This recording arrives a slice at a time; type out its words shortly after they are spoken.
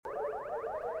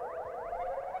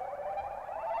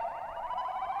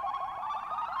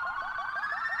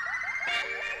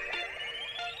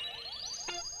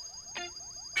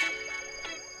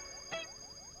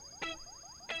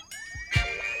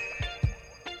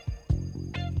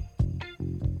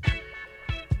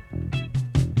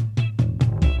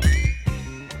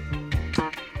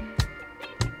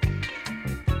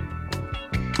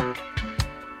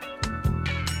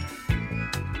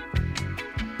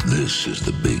This is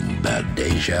the big bad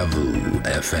dejavufm.com.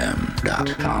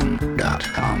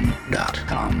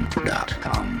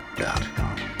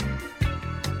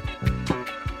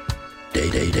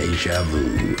 Deja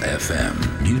Vu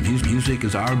FM. Music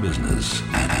is our business,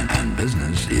 and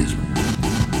business is boom.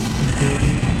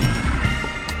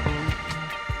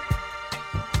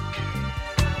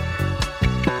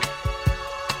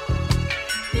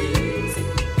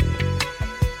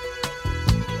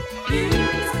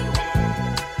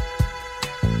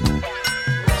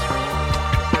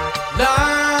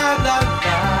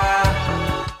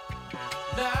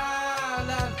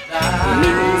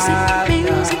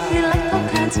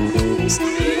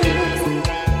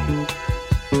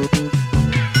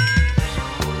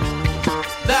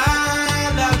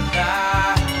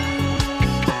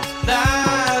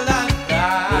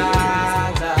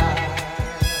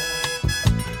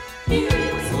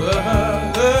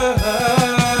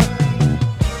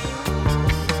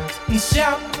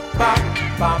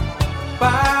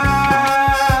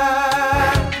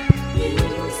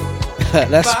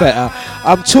 That's better.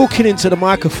 I'm talking into the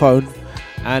microphone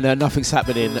and nothing's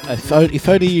happening. If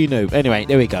only you knew. Anyway,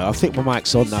 there we go. I think my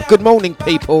mic's on now. Good morning,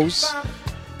 peoples.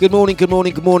 Good morning. It's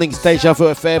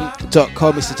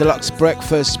dejavufm.com. It's the Dlux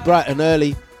breakfast, bright and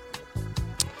early.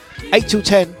 8 till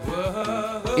 10.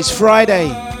 It's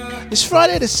Friday. It's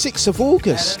Friday the 6th of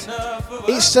August.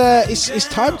 It's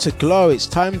time to glow. It's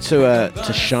time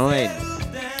to shine.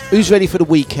 Who's ready for the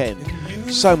weekend?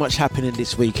 So much happening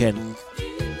this weekend.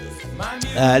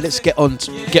 Let's get on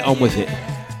with it.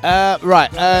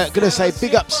 Gonna say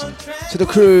big ups to the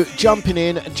crew jumping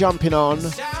in, jumping on.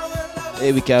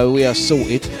 Here we go. We are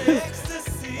sorted.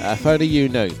 If only you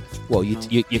know. Well,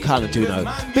 you kind of do know.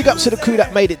 Big ups to the crew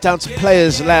that made it down to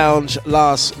Players Lounge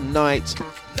last night.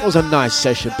 It was a nice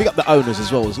session. Big up the owners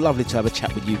as well. It was lovely to have a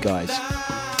chat with you guys.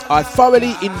 I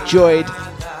thoroughly enjoyed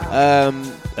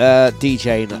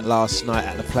DJing last night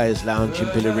at the Players Lounge in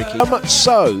Billericay. So much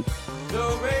so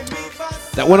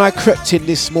that when I crept in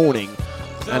this morning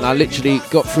and I literally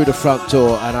got through the front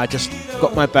door and I just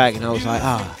got my bag and I was like,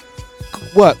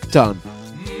 work done.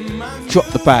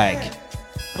 Dropped the bag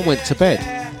and went to bed.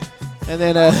 And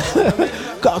then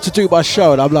got up to do my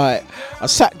show and I'm like, I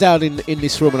sat down in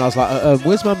this room and I was like,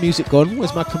 where's my music gone?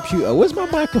 Where's my computer? Where's my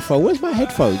microphone? Where's my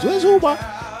headphones? Where's all my...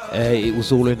 it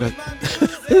was all in the...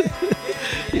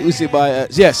 it was in my...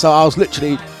 so I was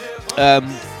literally...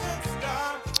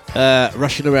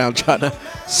 rushing around trying to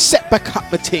set back up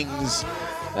the things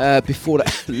before the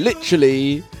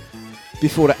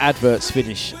adverts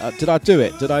finish. Did I do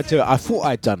it? I thought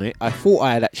I'd done it. I thought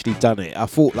I had actually done it. I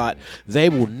thought like they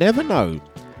will never know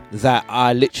that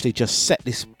I literally just set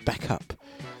this back up.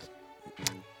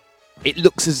 It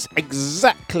looks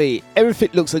everything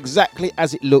looks exactly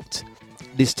as it looked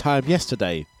this time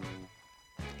yesterday.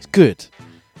 It's good.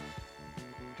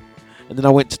 And then I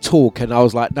went to talk and I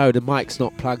was like, no, the mic's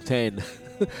not plugged in.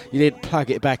 You didn't plug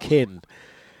it back in.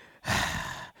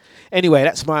 Anyway,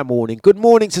 that's my morning. Good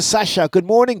morning to Sasha. Good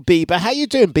morning, Bieber. How you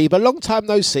doing, Bieber? Long time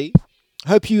no see.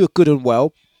 Hope you are good and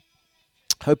well.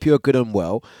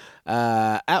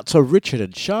 Out to Richard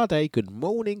and Sade. Good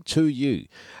morning to you.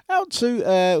 Out to,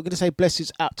 we're going to say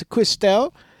blessings out to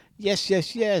Christelle.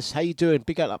 Yes. How you doing?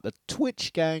 Big up the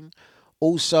Twitch gang.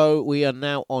 Also, we are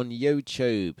now on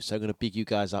YouTube, so I'm going to big you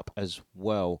guys up as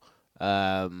well.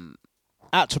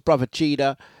 Out to Brother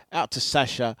Cheetah, out to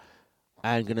Sasha,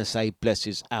 and going to say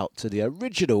blessings out to the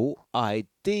original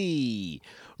ID.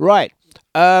 Right,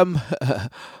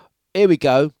 here we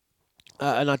go.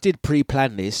 And I did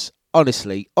pre-plan this,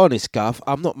 honestly, honest Gov.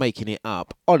 I'm not making it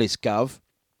up. Honest Gov.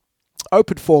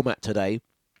 Open format today.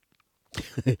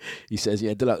 He says,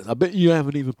 yeah, Dlux, I bet you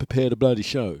haven't even prepared a bloody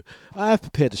show. I have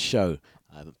prepared a show.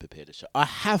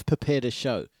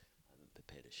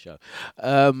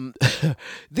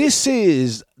 This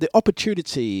is the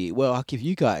opportunity. Well, I'll give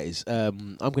you guys,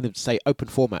 I'm going to say open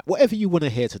format. Whatever you want to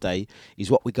hear today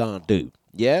is what we're going to do.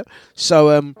 Yeah? So,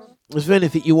 if there's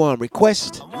anything you want to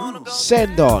request,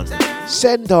 send on.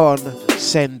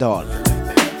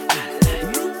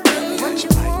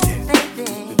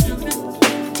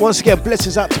 Once again,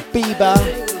 blessings out to Bieber.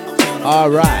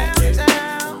 All right.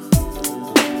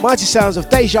 Mighty sounds of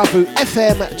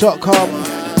dejavufm.com.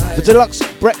 The Dlux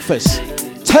breakfast.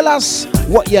 Tell us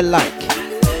what you like.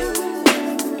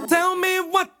 Tell me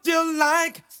what you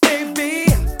like, baby.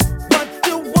 What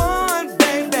you want,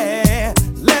 baby.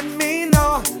 Let me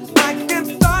know. I can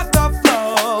start the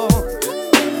flow.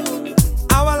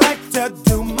 I would like to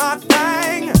do my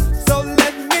thing. So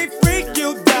let me freak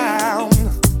you down.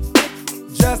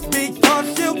 Just because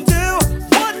you do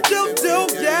what you do,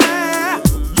 yeah.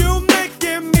 You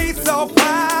making me so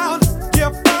proud.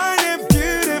 You're fine.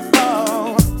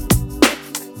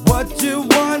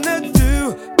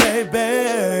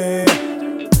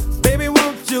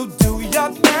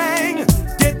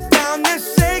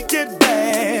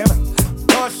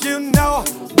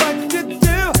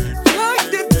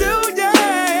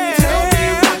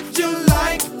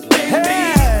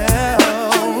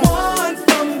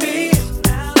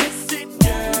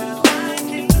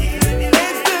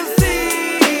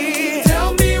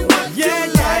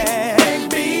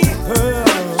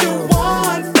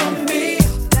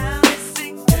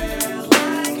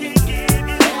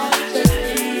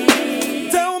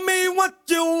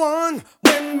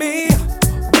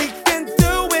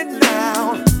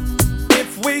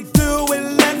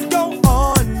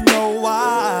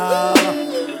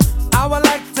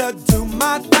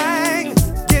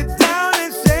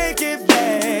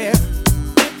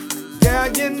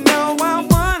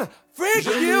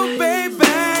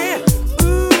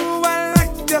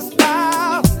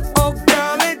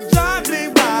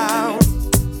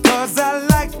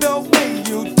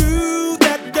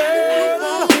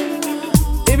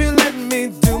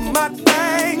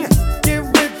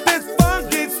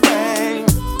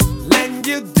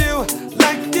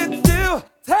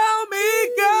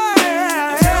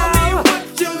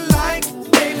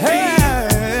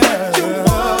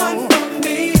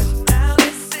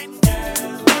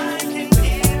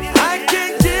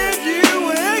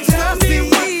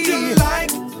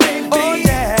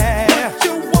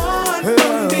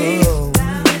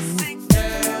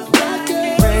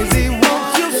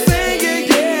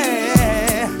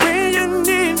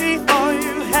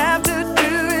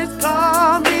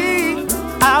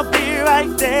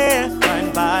 right there,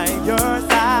 right by your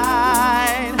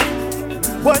side.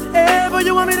 Whatever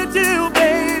you want me to do,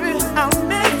 baby, I'll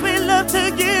make sweet love to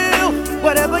you.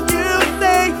 Whatever you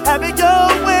say, have it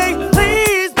your way.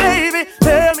 Please, baby,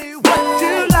 tell me what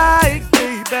you like,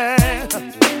 baby.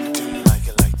 Do you like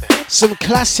it like that? Some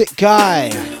classic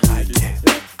guy.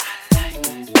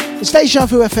 It's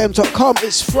dejavufm.com.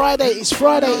 It's Friday,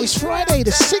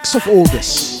 the 6th of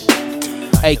August.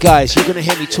 Hey guys, you're gonna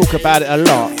hear me talk about it a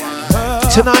lot.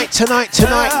 Tonight,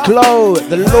 Glow,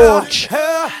 the launch.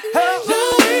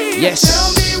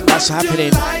 Yes, that's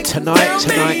happening tonight.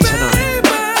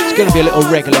 It's gonna be a little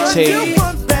regular tea.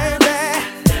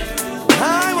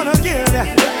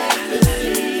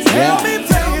 Yeah.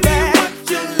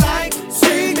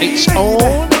 It's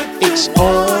on.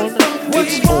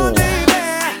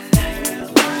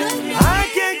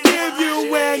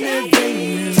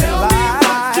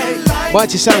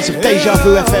 Mighty sounds of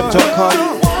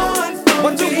dejavufm.com.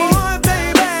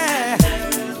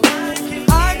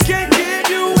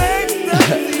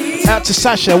 Out to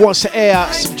Sasha, wants to air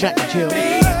out some Jack and Jill.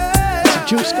 Some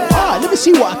Juice. Let me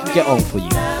see what I can get on for you.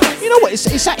 You know what?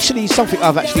 It's actually something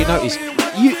I've actually noticed.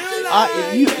 You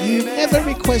never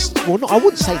request. Well, no, I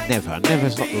wouldn't say never. Never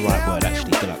is not the right word,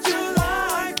 actually, Dlux.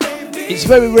 It's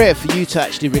very rare for you to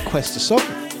actually request a song,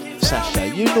 Sasha.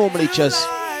 You normally just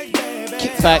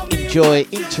kick back, enjoy,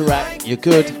 interact, you're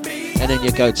good, and then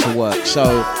you go to work.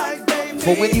 So,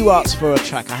 for when you ask for a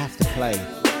track, I have to play.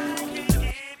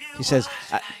 He says,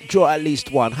 draw at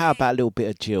least one. How about a little bit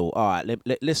of Jill? All right,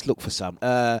 let's look for some.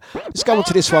 Let's go on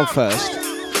to this one first,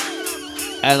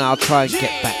 and I'll try and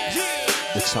get back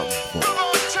with something for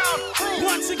it.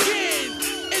 Once again,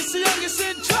 it's the youngest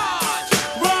in charge.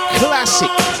 Classic.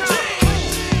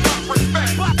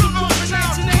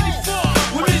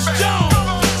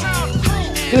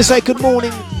 Gonna say good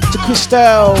morning to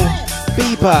Christelle,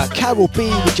 Bieber, Carol B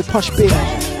with your posh bin.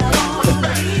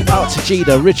 Out to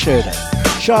Gina, Richard,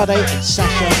 Sade and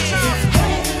Sasha.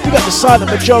 We got the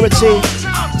silent majority.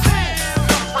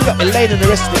 We got Elaine and the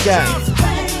rest of the gang.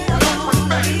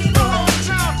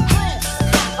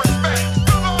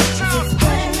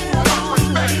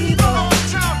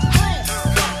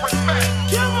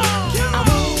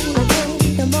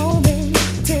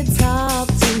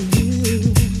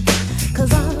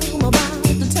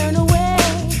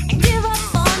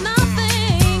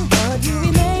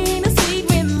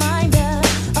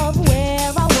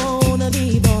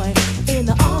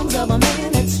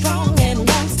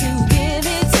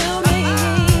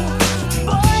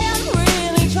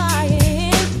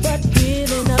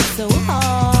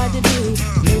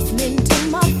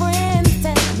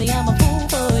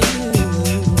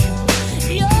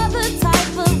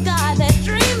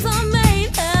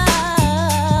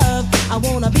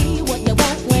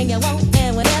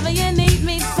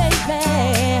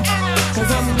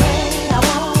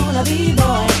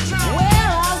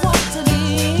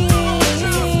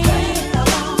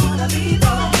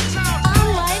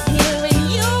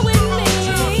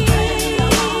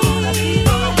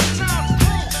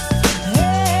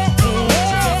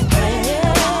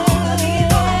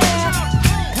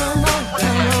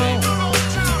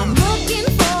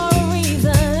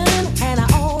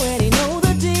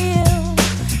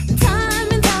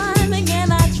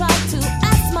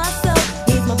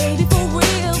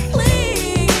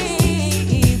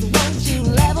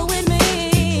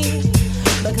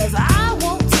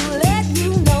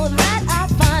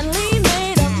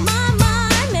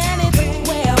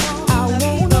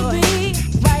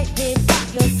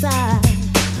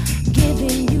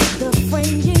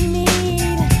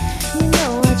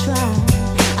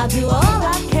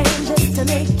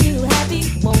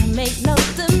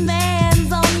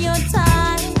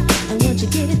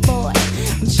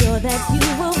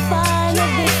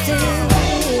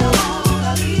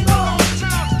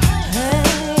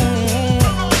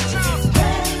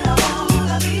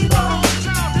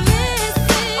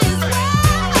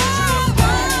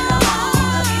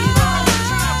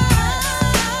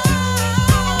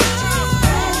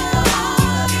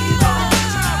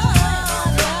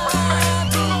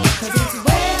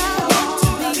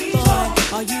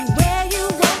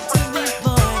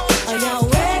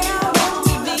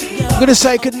 I'm going to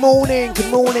say good morning to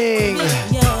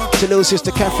little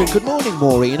sister Catherine. Good morning,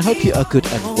 Maureen. Hope you are good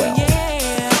and well.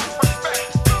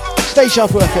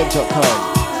 StaySharpFM.com.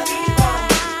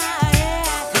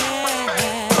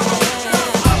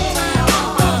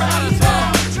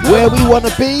 Where we want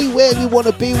to be,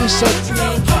 we said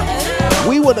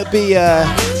we want to be out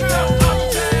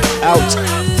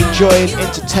enjoying,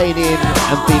 entertaining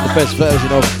and being the best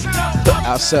version of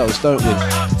ourselves, don't we?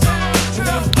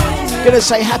 Gonna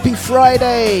say happy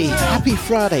Friday,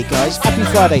 guys, happy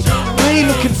Friday. Really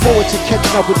looking forward to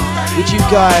catching up with you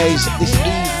guys this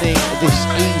evening.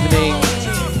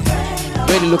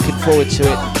 Really looking forward to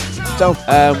it. So,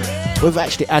 we've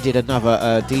actually added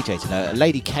another DJ today.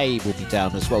 Lady K will be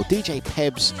down as well. DJ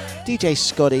Pebs, DJ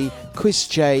Scotty, Quiz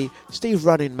J, Steve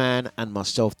Running Man, and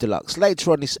myself, Dlux.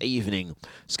 Later on this evening,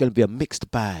 it's going to be a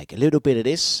mixed bag. A little bit of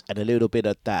this and a little bit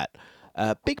of that.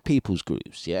 Big people's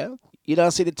grooves, yeah? You know, I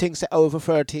see the things that over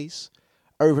 30s,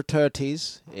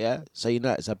 yeah? So you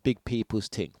know it's a big people's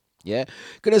thing, yeah?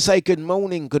 Gonna say good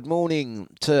morning to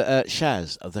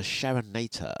Shaz of the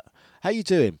Sharonator. How you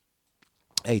doing?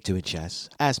 How you doing, Shaz?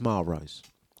 As Ma Rose.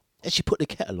 Has she put the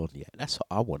kettle on yet? That's what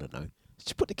I want to know. Did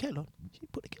she put the kettle on? She's going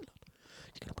to put the kettle on.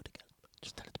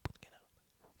 Just tell her to put the kettle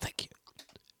on. Thank you.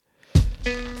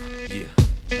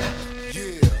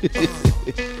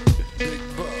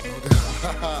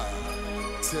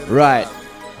 Right.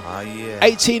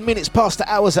 18 minutes past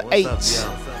the hours at 8.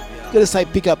 Gonna say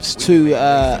big ups to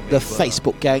the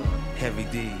Facebook gang.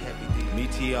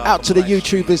 Out to the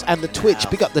YouTubers and the Twitch.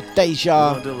 Big up the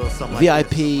Deja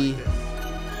VIP.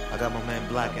 I got my man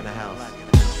Black in the house.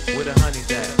 Where the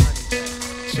honey's at?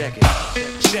 Check it.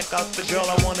 Check out the girl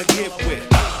I wanna get with.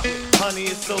 Honey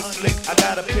is so slick, I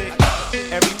gotta pick.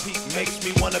 Every peak makes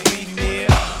me wanna be near.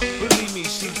 Believe me,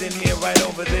 she's in here right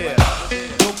over there.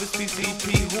 Dopest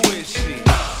PCP, who is she?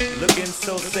 Looking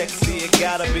so sexy, it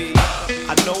gotta be.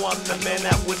 I know I'm the man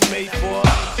that was made for.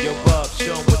 Yo, Bub,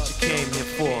 show 'em what you came here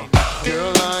for.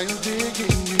 Girl, I'm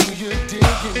digging you, you're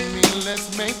digging me.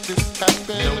 Let's make this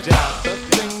happen. No doubt. The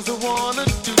things I wanna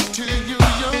do to you,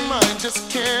 your mind just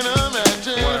can't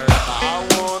imagine. Word. I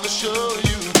wanna show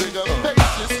you bigger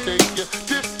places, take you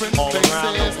different all places.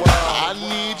 around the world. I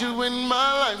need you in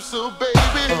my life, so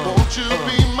baby, won't you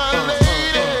be my lady?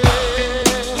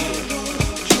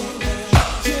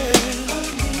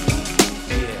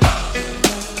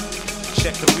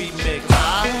 Check the remix. I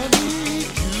need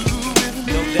you with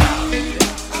me. No doubt.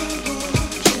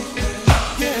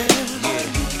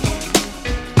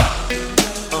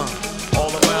 All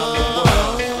around the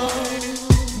world.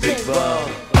 Big Bub.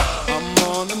 I'm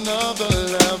on another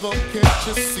level. Can't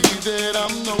you see that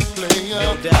I'm no player?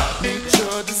 No doubt. Meet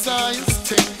your desires,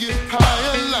 take you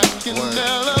higher like an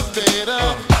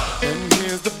elevator. And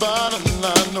here's the bottom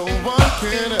line: no one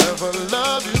can ever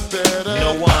love you better.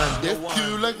 No one. If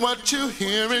you like what you're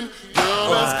hearing, girl,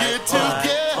 let's get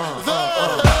together.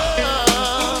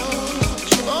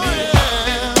 Oh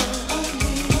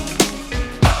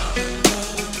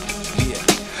yeah.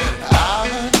 I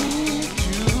need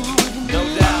you with me. No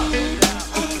doubt.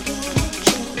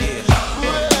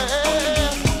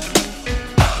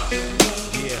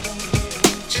 Yeah.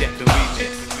 Check the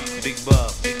remix. Big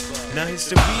Bub. Now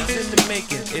history's in the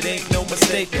making. It ain't no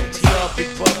mistaking. TR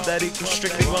Big Bub, that equals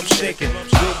strictly rum shaking.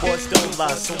 Real boys don't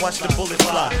lie, so watch the bullets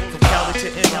fly. From Cali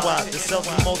to NY, the cells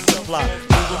will multiply.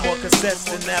 Moving more cassettes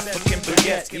than African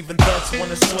baguettes. Even thugs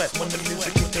wanna sweat when the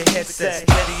music hit their headsets.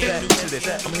 Daddy ain't new to this.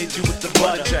 I'ma hit you with the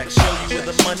butter track. Show you where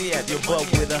the money at. Your Bub,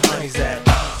 where the honey's at.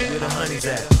 Where the honey's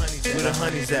at. Where the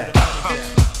honey's at.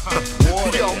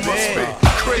 Y'all must be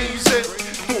crazy.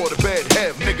 For the bed,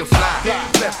 have nigga fly.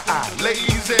 Left eye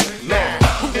lazy. Lord,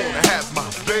 who wanna have my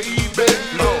baby?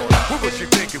 Lord, what was you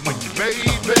thinking when you made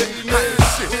me? I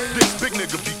insist this big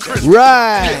nigga be Chris.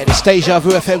 Right, it's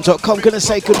dejavufm.com. Gonna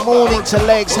say good morning to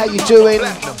Legs. How you doing?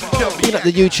 Beat up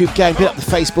the YouTube gang, beat up the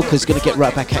Facebookers. Gonna get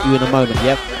right back at you in a moment,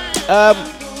 yeah?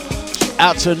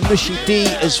 Out to Nushi D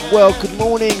as well. Good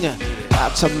morning.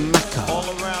 Out to Maka.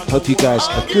 Hope you guys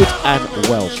are good and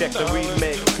well. Check the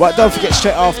remix. Right, don't forget,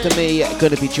 straight after me,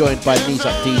 going to be joined by Knees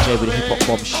Up DJ with the Hip Hop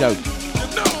Bomb Show.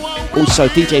 Also,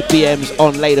 DJ BM's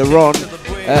on later on.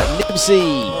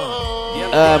 Nibsy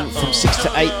from 6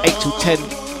 to 8, 8 to 10.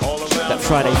 That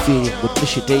Friday feeling with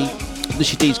Nushi D.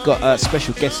 Nushi D's got a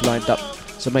special guest lined up,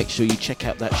 so make sure you check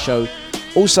out that show.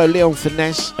 Also, Leon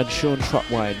Finesse and Sean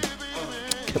Trotwine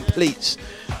completes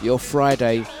your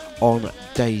Friday on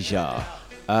Deja.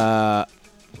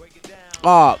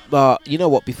 You know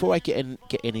what? Before I get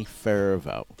any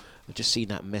further, I've just seen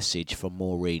that message from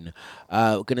Maureen.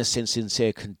 We're going to send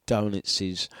sincere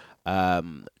condolences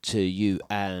to you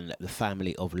and the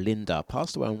family of Linda.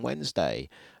 Passed away on Wednesday.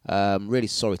 Really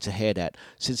sorry to hear that.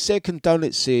 Sincere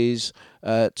condolences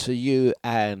to you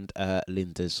and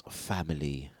Linda's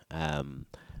family on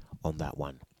that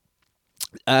one.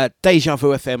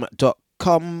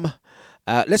 dejavufm.com.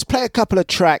 Let's play a couple of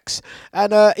tracks,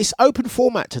 and it's open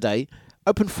format today.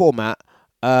 Open format.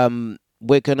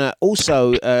 We're gonna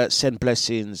also send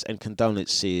blessings and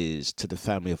condolences to the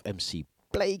family of MC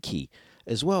Blakey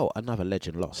as well. Another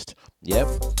legend lost. Yep.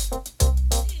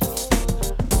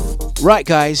 Right,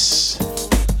 guys,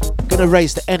 gonna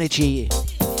raise the energy.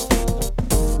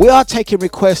 We are taking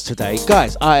requests today.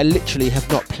 Guys, I literally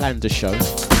have not planned a show.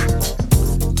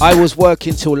 I was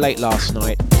working till late last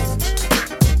night,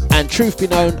 and truth be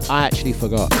known, I actually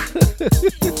forgot.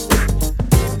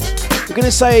 We're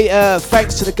gonna say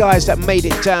thanks to the guys that made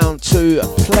it down to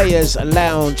Players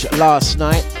Lounge last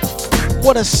night.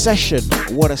 What a session,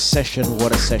 what a session,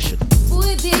 what a session.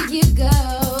 Where did you go?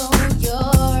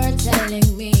 You're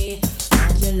telling me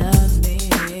that you love me.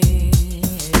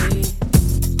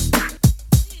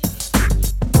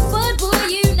 But boy,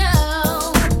 you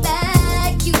know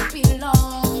that you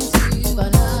belong to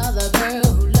another girl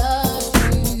who loves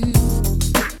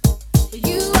you.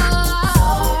 You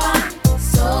are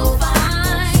so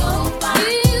fine, so fine.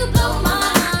 You blow my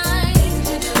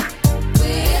mind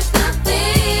with the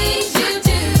things you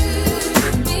do to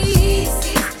me.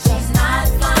 She's not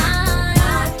fine,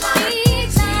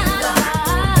 she's not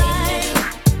fine.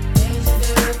 Things you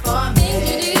do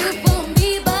for me,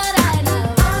 but I know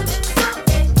I'm so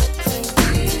into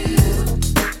you.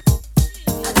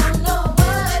 I don't know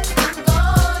what I'm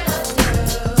gonna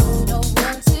do. Don't know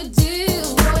what to do.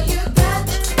 Boy, you got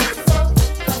me so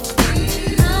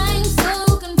confused. I'm so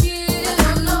confused. I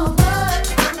don't know what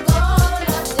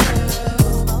I'm gonna do.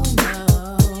 Oh no.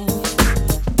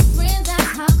 Friends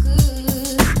ask how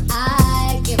could I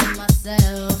give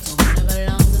myself to wanna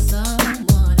belong to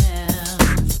someone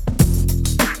else.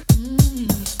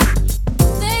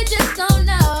 They just don't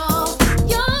know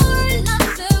you're not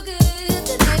so good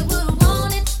that they would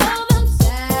want it for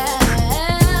themselves.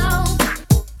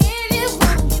 If you're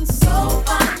walking so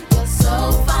fine, you're so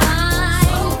fine.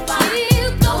 You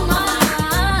blow my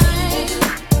mind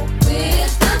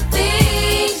with the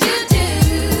things you do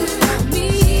for me.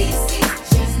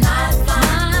 She's not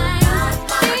fine,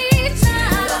 she's not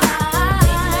fine.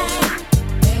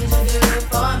 Things you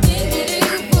do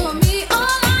for me,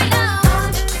 all I know.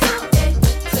 I'm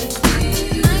so into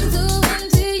you. I'm so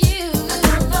into you. I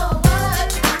don't know what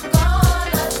I'm gonna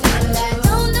do. And I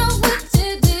don't know what to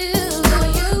do.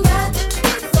 You got me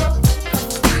so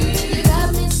confused. You got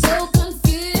me so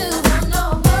confused. I don't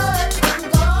know what I'm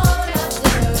gonna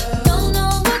do. Don't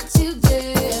know what to do.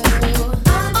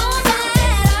 All that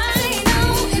I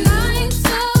know, and I'm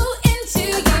so into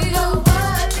you. I don't know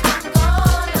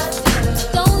what I'm gonna do.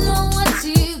 Don't know what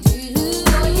to do.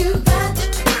 You got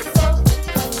me so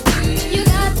confused. You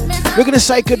got me so We're gonna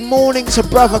say good morning to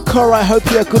brother Cora. I hope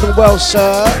you're good and well,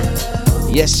 sir.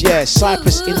 Yes,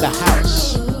 Cyprus in the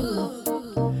house.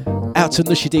 Out to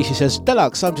Nushi D, she says,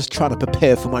 Dlux, I'm just trying to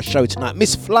prepare for my show tonight.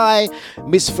 Miss Fly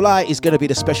is going to be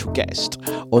the special guest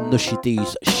on Nushi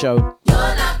D's show.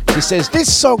 She says, this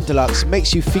song, Dlux,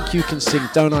 makes you think you can sing,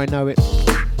 don't I know it?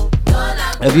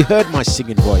 Have you heard my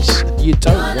singing voice? You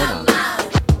don't wanna.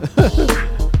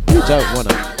 You don't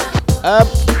wanna.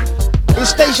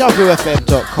 It's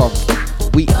dejavufm.com.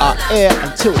 We are here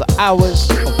until the hours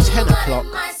of 10 o'clock.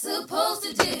 am I supposed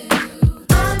to do?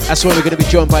 That's when we're going to be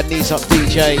joined by Knees Up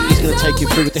DJ. He's going to take you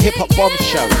through with the Hip Hop Bomb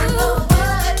Show.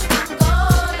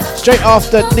 Straight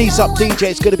after Knees Up DJ,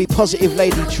 it's going to be Positive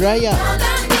Lady Drea.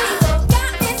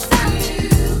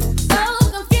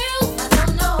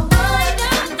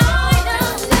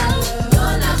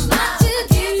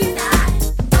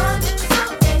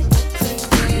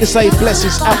 To say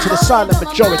blessings out to the silent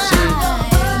majority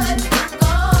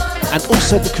and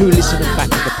also the crew listening back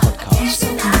to the podcast.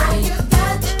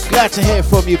 Glad to hear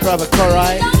from you, brother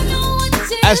Korai.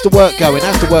 How's the work going?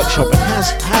 How's the workshop? And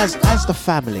how's the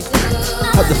family?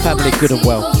 Hope the family are good and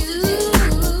well.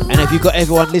 And have you got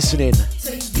everyone listening?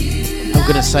 I'm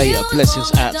going to say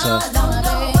blessings out to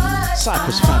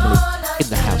Cyprus family in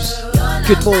the house.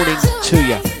 Good morning to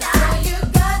you.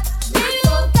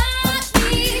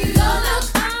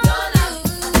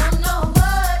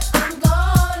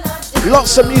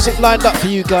 Lots of music lined up for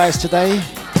you guys today.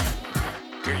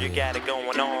 Girl, you got it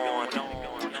going on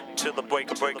till the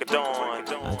break of dawn.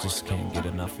 I just can't get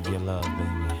enough of your love,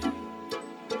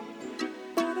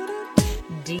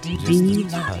 baby.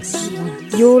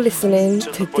 Dlux. You're listening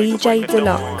to DJ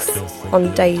Dlux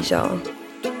on Deja.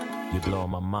 You're blowing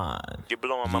my mind. You're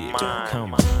blowing my mind.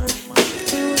 Come on.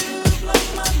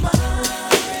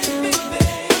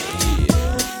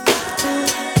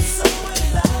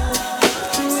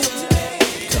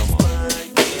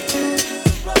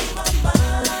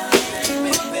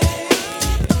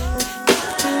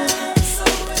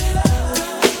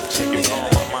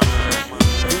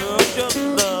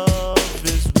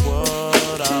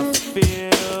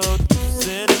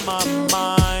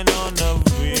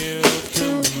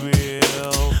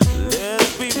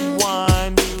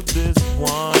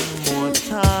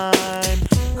 Time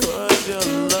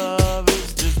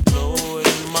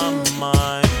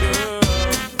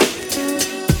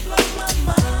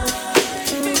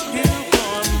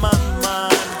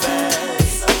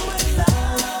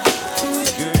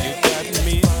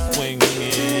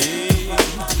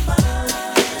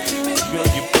Girl,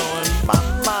 you're blowing my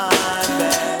mind,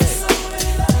 babe.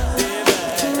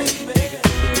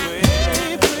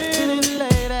 Hey, pretty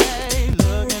lady,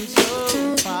 looking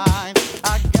so fine.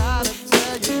 I gotta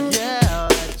tell you, yeah,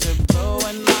 that you're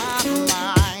blowing my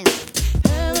mind.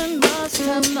 Heaven must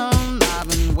have known I've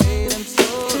been waiting so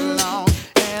long,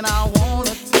 and I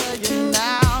wanna tell you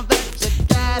now that you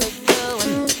got it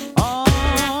going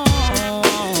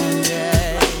on,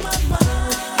 yeah.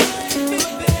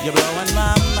 You're blowing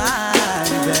my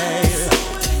mind, babe.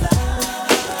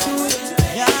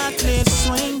 Got me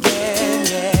swinging,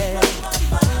 yeah.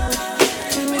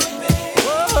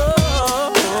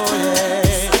 Oh,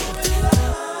 yeah.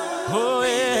 Oh,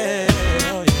 yeah.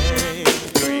 Oh,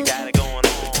 yeah. Girl, you got it going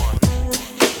on.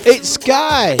 It's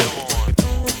Guy.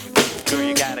 Girl,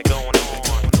 you got it going on.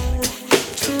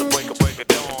 Till the break of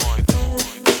dawn.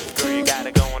 Girl, you got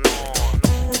it going on.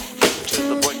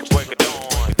 Till the break of dawn.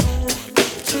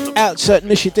 Out to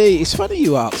Nusha D. It's funny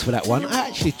you asked for that one. I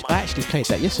actually played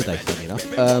that yesterday, funny enough.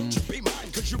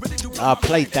 I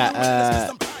played that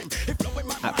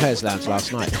at Players Lounge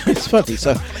last night. It's funny,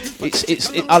 so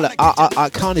I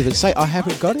can't even say I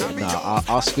haven't got it. No,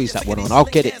 I'll squeeze that one on. I'll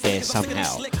get it there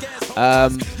somehow.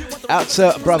 Out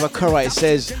to brother Corey, it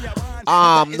says,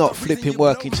 I'm not flipping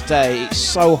working today. It's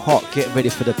so hot getting ready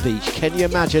for the beach. Can you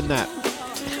imagine that?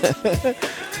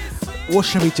 What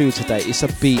shall we do today? It's a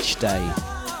beach day.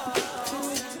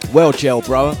 Well, gel,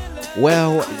 bro.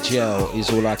 Well, gel is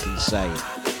all I can say.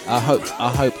 I hope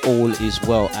all is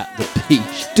well at the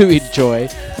beach. Do enjoy.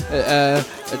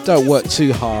 Don't work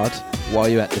too hard while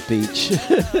you're at the beach.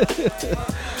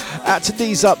 Out to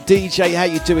D's Up DJ, how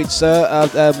you doing, sir?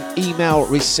 Email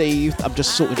received. I'm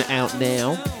just sorting it out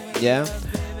now. Yeah.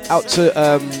 Out to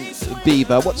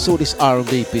Bieber. What's all this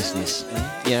R&B business?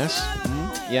 Yes.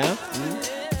 Yeah.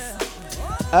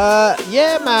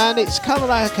 Yeah, man. It's kind of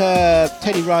like a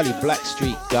Teddy Riley,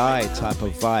 Blackstreet Guy type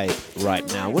of vibe right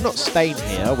now. We're not staying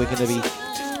here. We're going to be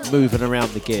moving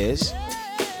around the gears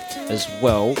as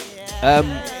well.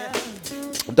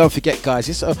 Don't forget, guys,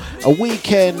 it's a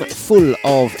weekend full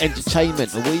of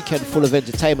entertainment. A weekend full of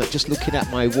entertainment. Just looking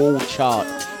at my wall chart.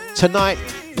 Tonight,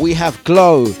 we have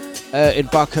Glow in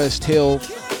Buckhurst Hill.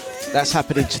 That's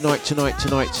happening tonight.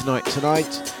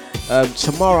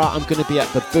 Tomorrow, I'm going to be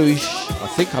at the Bush. I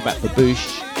think I'm at the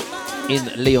Bush in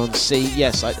Leon C.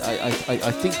 Yes, I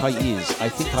think I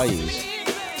is.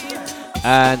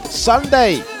 And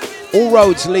Sunday, all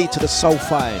roads lead to the Soul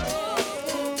Fire.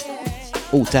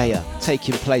 All day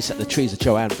taking place at the Trees of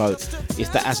Joanne boat.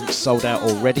 If that hasn't sold out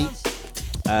already,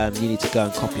 you need to go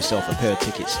and cop yourself a pair of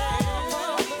tickets.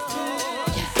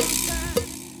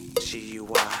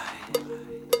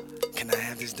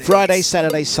 Friday,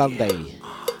 Saturday, Sunday.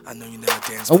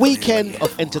 A weekend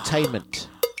of entertainment.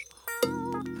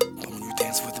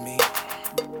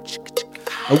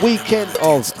 A weekend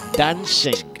of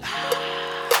dancing.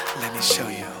 Let me show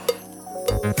you.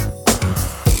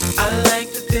 I like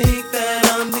to think that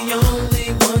I'm the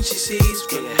only one she sees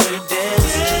when we're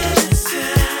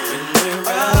dancing. When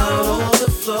we're out on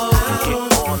the floor. I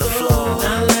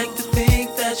like to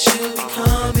think that she'll be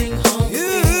coming home with me.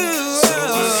 So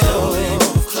we slowly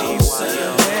move closer.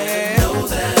 Know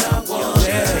that I want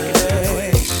you.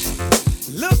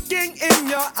 Looking in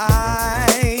your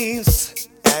eyes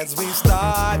as we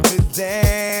start to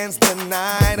dance the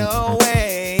night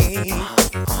away.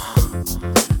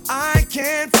 I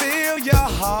can feel your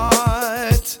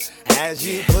heart as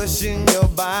you pushing your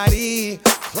body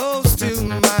close to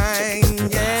mine,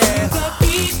 yeah. To the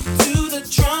beat, to the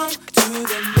drum, to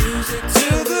the music,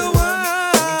 to the world.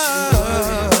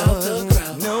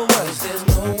 No one. There's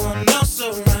no one else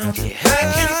around. I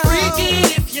can freak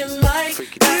it if you like.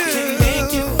 I can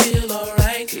make you feel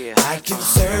alright. I can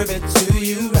serve it to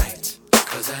you right.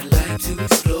 'Cause I like to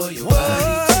explore your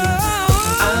body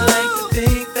too. I like to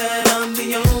think that I'm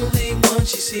the only one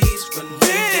she sees when we're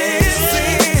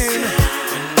dancing.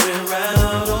 When we're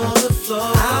out on the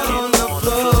floor. I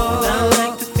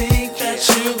like to think that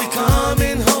she'll be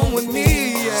coming home with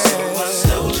me. Yeah. So I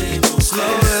slowly move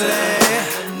closer. I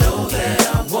know that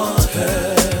I want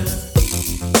her.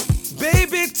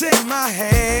 Baby, take my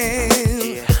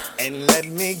hand and let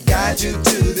me guide you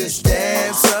to this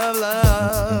dance of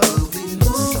love. We'll be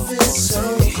moving so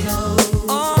close.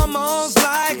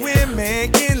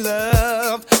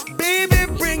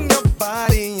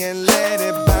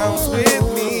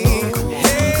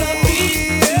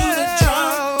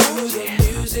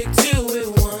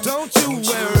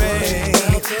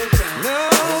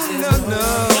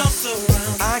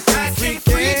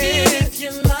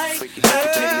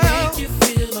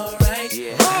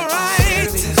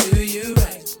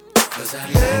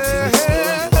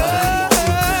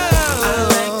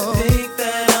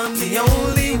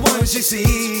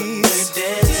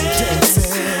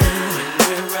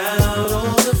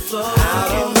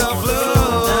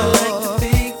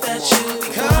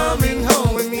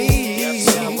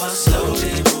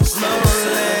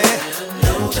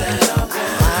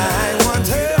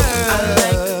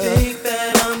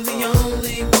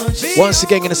 Once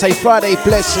again, gonna say Friday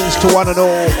blessings to one and all,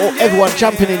 or everyone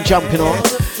jumping in, jumping on.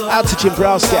 Out to Jim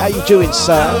Browski, how you doing,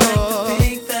 sir?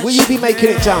 Will you be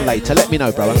making it down later? Let me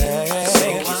know, brother.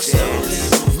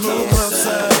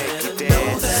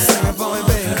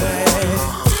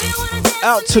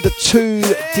 Out to the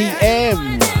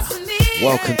 2DM.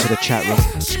 Welcome to the chat room.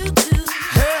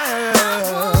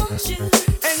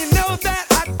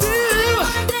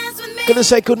 Gonna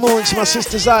say good morning to my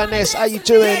sister Zioness. How you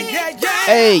doing?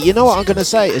 Hey, you know what I'm gonna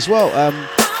say as well?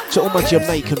 To all my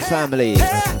Jamaican family,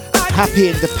 happy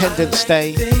Independence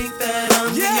Day.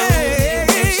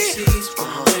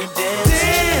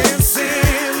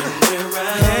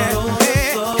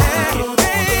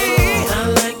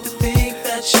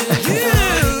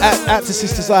 Out to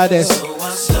Sister Zioness.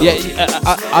 Yeah,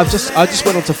 I just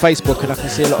went onto Facebook and I can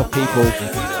see a lot of people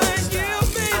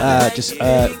just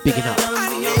bigging up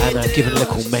and giving a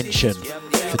little mention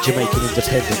for Jamaican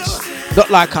independence. Not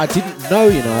like I didn't know,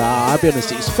 you know. I'll be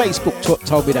honest, it's Facebook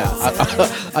told me that.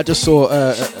 I just saw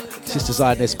Sister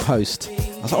Zioness post.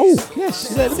 I was like, oh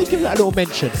yes, let me give that a little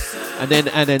mention. And then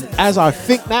as I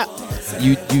think that,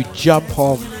 you jump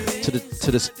on to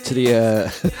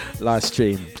the live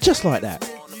stream just like that.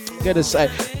 I'm gonna say,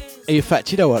 in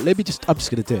fact, you know what? I'm just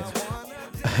gonna do it.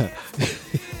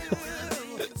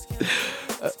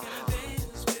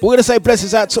 We're going to say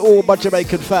blessings out to all my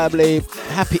Jamaican family.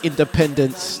 Happy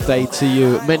Independence Day to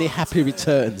you. Many happy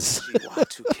returns.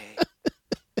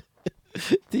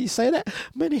 Do you say that?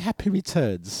 Many happy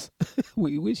returns.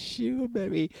 We wish you a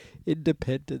merry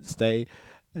Independence Day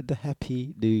and a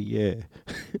happy New Year.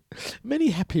 Many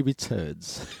happy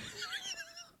returns.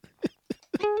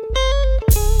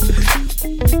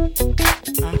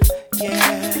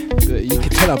 Yeah. You can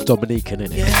tell I'm Dominican,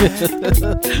 innit?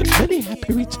 Yeah. Many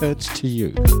happy returns to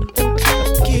you.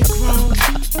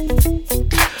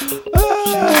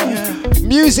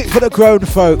 Music for the grown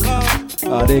folk.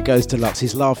 Oh, there goes Dlux.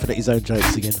 He's laughing at his own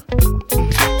jokes again.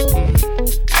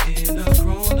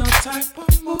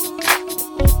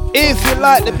 If you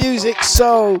like the music,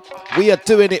 so we are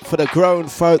doing it for the grown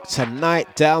folk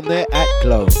tonight down there at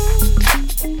Glow.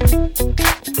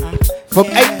 From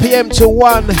 8 p.m. to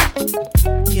 1.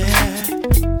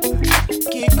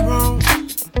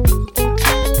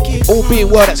 All being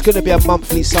well, that's going to be a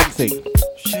monthly something.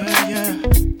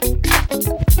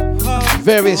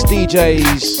 Various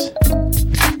DJs.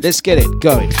 Let's get it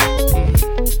going.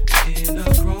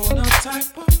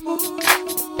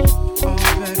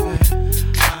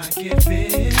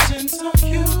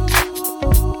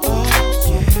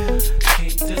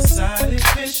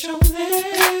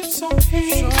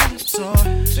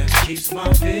 Keeps my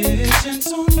visions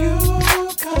on you,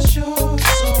 cause you're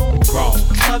so grown.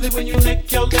 Love it when you lick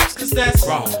your lips, cause that's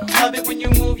grown. Love it when you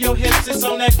move your hips, it's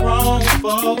on that grown,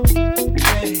 folk.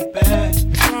 Baby,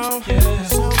 grown, yeah,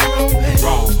 so grown, baby.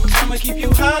 Grown. I'ma keep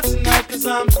you hot tonight, cause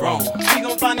I'm grown. We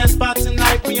gon' find that spot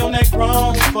tonight, we on that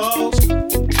grown, folk.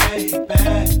 Baby,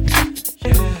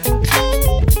 yeah.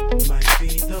 Might be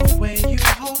the way you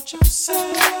hold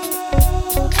yourself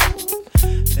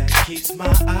that keeps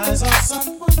my eyes on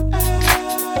someone else.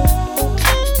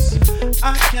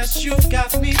 I guess you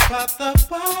got me by the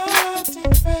body,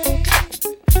 babe.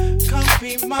 Come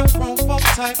be my grown folk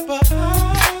type of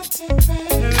party,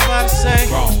 babe. Everybody say,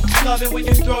 grown. Love it when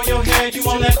you throw your hair, you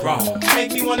on that grown.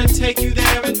 Make me wanna take you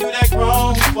there and do that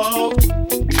grown folk,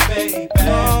 baby.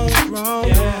 Grown,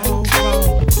 yeah,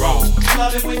 grown.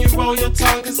 Love it when you roll your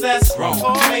tongue, cause that's grown.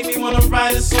 Make me wanna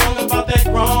write a song about that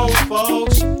grown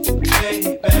folks,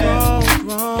 baby.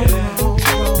 Grown, yeah.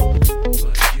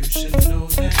 But you should know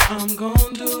that I'm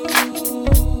gon' do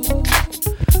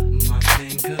my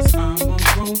thing, cause I'm a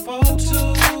grown folk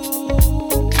too.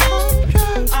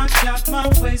 I got my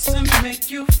ways to make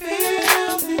you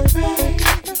feel it, babe.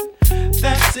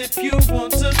 That's if you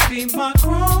want to be my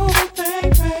grown thing,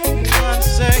 babe. I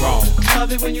say, grown.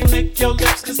 Love it when you lick your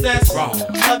lips, cause that's grown.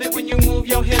 Love it when you move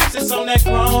your hips, it's on that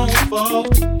grown folk,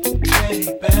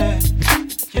 baby.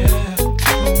 Yeah.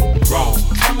 Grown.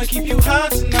 I'ma keep you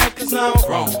hot tonight, cause I'm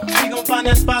grown. We gon' find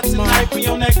that spot tonight, we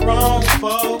on that grown,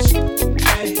 folks.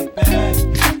 Baby,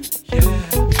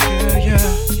 yeah.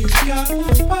 You got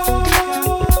the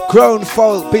fire. Grown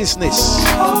folk business.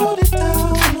 Hold it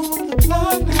down on the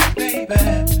block now, baby.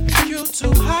 You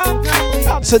too hot now, baby.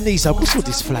 Out to Nisa, what's all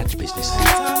this flange business?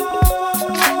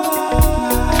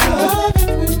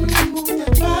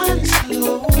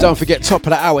 Don't forget, top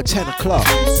of the hour, 10 o'clock.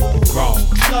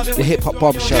 The Hip Hop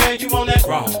Bomb Show.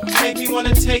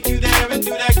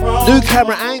 New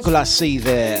camera angle I see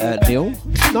there, Neil.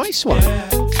 Nice one.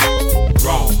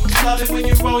 Love it when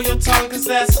you roll your tongue, cause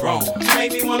that's wrong.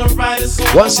 Make me wanna write a song.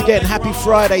 Once again, happy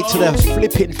Friday to the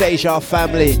flipping Deja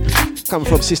family. Coming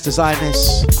from Sister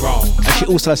Ines. And she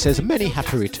also says many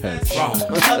happy returns.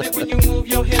 Love it when you move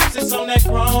your hips, it's on that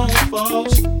grown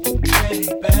folks.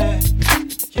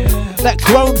 That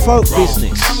grown folk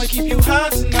business. I'ma keep you high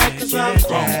tonight, cause I'm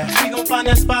grown. We gon' find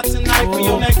that spot tonight, we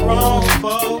on that grown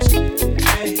folks.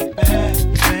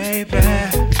 Baby.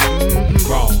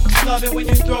 Love it when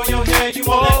you throw your hair, you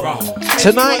on that grown.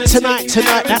 Tonight,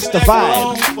 that's the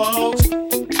vibe.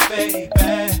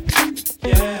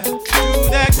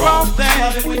 That grown thing.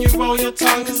 Love it when you roll your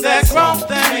tongue, cause that grown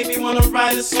thing. Make me wanna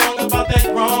write a song about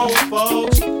that grown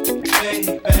folks.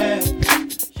 Baby.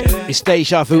 It's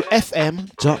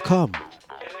dejavufm.com.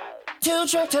 Too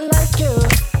drunk to like you.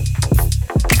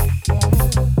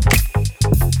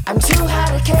 I'm too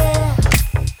high to care.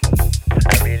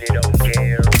 I really don't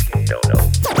care. No.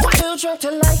 Too drunk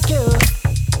to like you.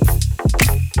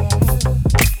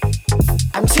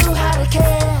 I'm too high to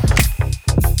care.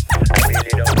 I really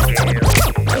don't care.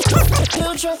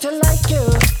 Too drunk to like you.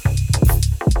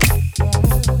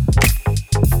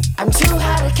 I'm too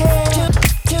high to care.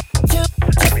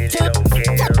 I really don't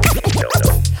care.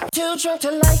 No. Too drunk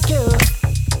to like you.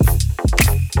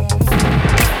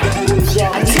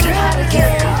 I'm too high to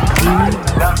care.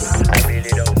 I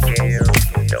really don't care.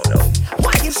 No.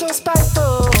 Why you so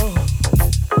spiteful?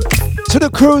 To the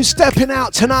crew stepping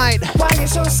out tonight. Why you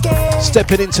so scared?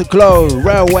 Stepping into Glow,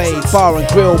 Railway, Bar and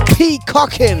Grill,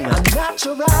 peacocking. I'm not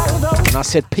your rival. And I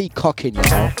said peacocking, you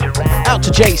know. Out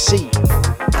to JC.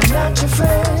 I'm not your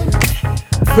friend.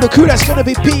 For the crew that's going to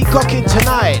be peacocking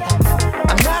tonight.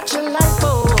 I'm not your life.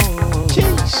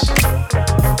 Jeez.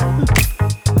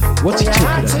 What's he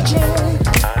talking about?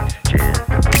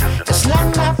 It's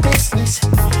not my business.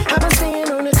 I've been staying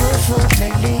on a good foot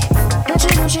lately.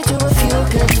 Introduce you to a few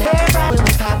good ladies. When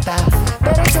we pop out,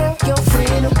 better tell your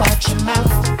friend to watch your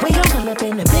mouth. We don't pull up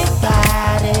in a big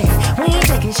body. We ain't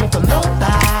taking shit from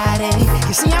nobody.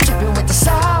 You see, I'm dripping with the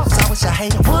sauce. I wish I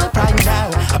had a wood right now.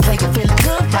 I play it feeling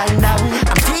good right now.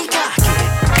 I'm peacocking.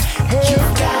 Hey, you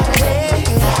gotta let me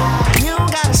fly. You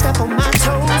gotta step on my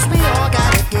toes. We all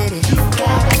gotta get it. You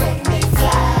gotta let me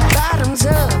fly. Bottoms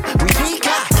up, we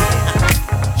peacocking.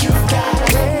 You gotta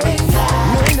let me fly.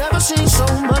 You ain't never seen so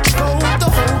much gold. The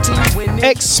whole team winning.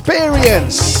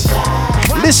 Experience.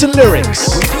 Listen lyrics.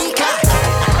 We peacocking.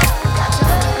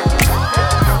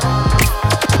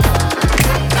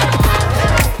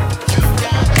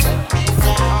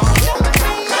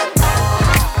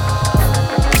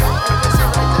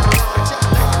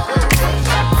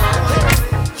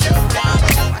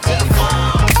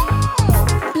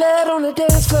 Blood on the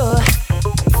dance floor.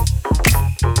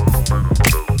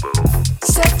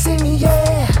 Sex in the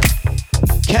air.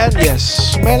 Can you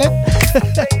smell it?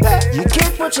 You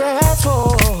get what you ask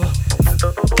for.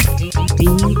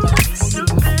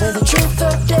 With the truth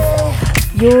up there.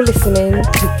 You're listening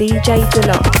to DJ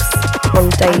Dlux on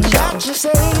Deja. Not just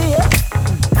say it.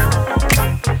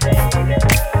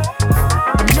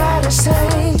 I'm not a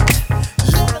saint.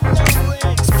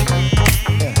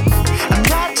 I'm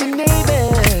not your neighbor.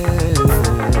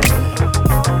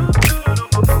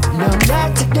 No, not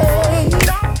today.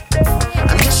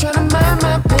 I'm just trying to mind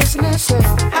my business. Yeah.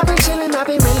 I've been chilling, I've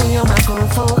been really on my phone.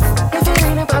 If it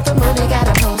ain't about the money,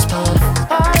 gotta postpone.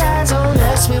 All eyes on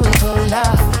us when we pull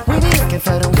up. We be looking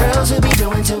for them girls who be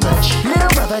doing too much. Little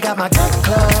brother got my good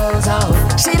clothes on.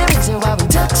 See the reason why we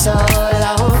took so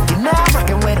long. You're not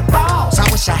rocking with the balls. I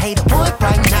wish I had a wood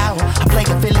right now. I play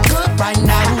it feeling good right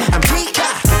now. I'm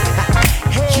peacock.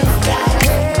 Hey, you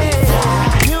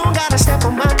don't gotta step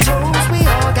on my toes. We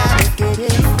all gotta get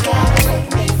it. You gotta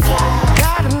let me fly.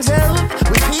 Bottoms up,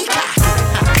 we peacock.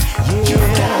 You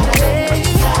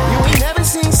ain't never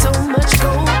seen so much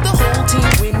gold. The whole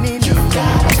team winning. You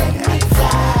gotta let me fly.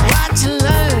 Watch and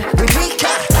learn, we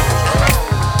peacock.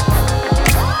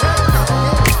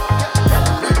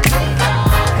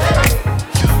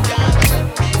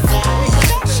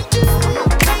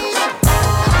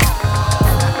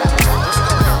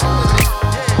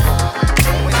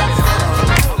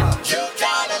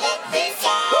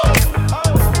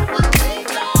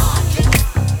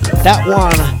 That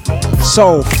one,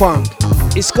 soul funk.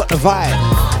 It's got the vibe.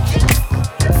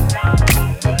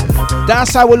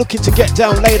 That's how we're looking to get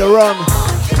down later on.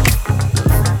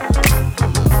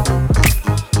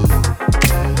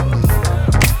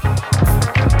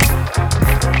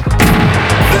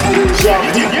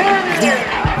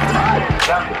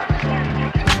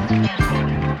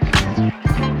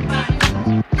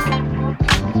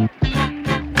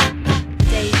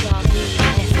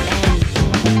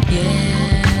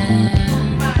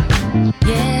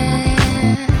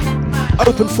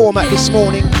 Open format this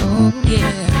morning. Oh,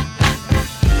 yeah.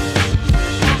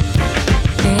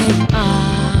 There you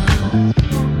are.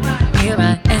 Here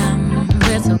I am.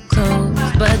 We're so close,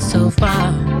 but so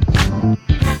far.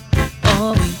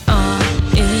 All we are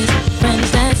is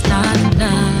friends, that's not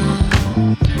enough.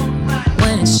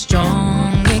 When it's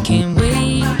strong, it can't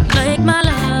wait. Like my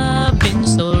love, been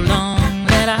so long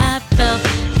that I felt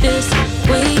this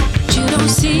way. But you don't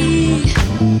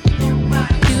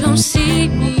see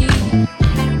me.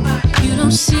 You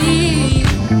don't see.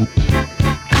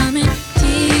 I'm in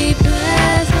deep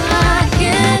as I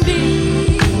can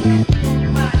be.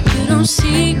 You don't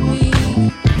see me.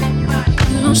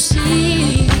 You don't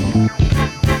see.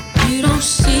 You don't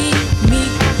see me.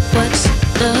 What's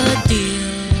the deal?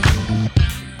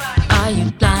 Are you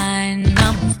blind?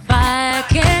 I'm on fire.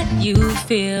 Can't you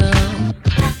feel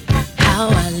how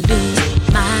I lose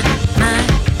my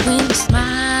mind when you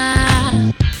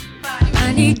smile?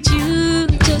 I need you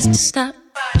just to stop.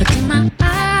 Look in my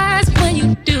eyes when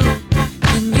you do,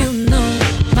 and you know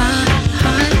my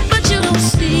heart, but you don't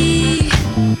see.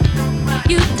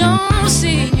 You don't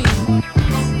see me.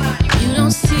 You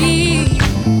don't see.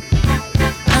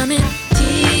 I'm in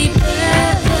deep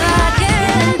as I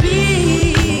can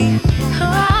be.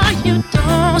 Oh, you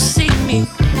don't see me.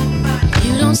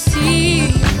 You don't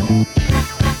see.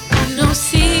 You don't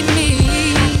see me.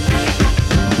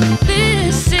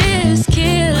 This is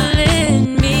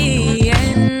killing me,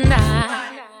 and I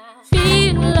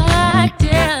feel like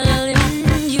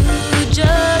telling you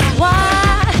just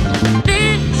why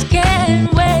this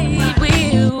can't wait.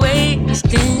 We're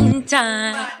wasting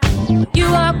time. You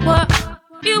are what?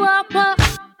 You are what?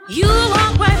 You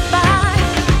walk right by,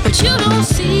 but you don't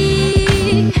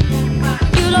see.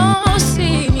 You don't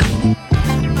see me.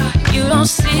 You don't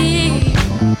see.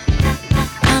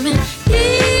 I'm in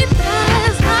deep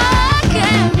as I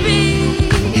can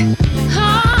be.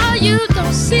 Oh, you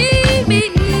don't see me.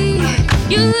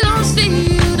 You don't see.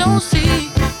 You don't see.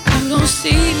 You don't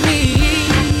see me.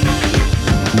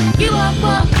 You are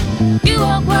what? You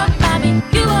are what by me.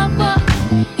 You are what?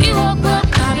 You are what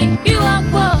by me. You are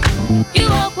what? You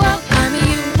are what by me.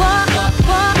 You are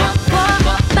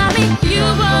what by me. You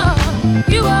are.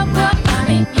 You are what by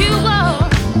me. You are.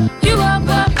 You are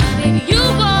what by me. You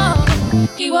are.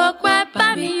 You walk right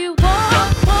by me. You walk.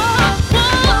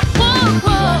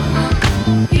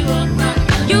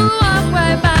 You walk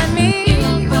right by me.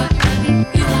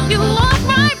 You walk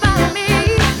right by me.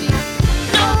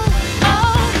 No,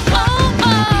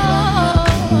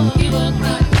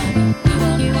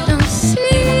 you don't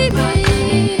see me.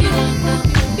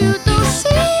 You don't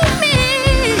see me.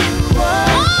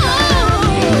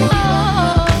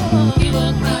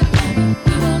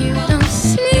 You don't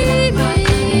see me.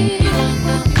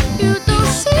 You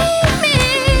don't see me.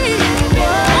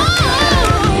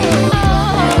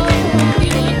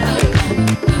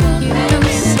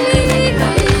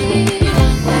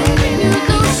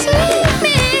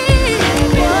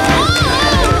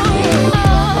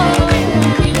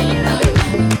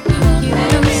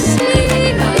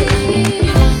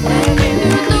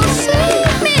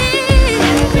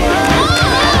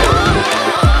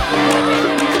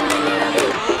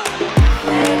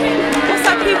 What's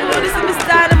up, people? This is Miss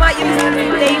Dynamite. You're listening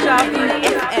to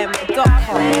dejavufm.com.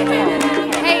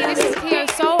 Hey, this is Keo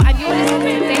Soul, and you're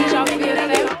listening to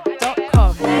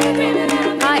dejavufm.com.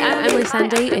 Hi, I'm Emily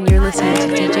Sandy, and you're listening to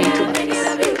DJ Dlux.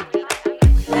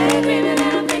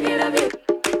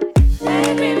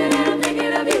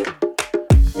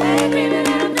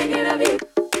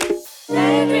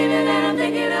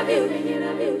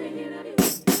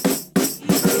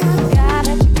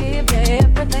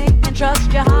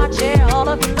 Trust your heart, share all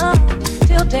of your love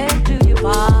till death do you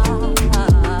part.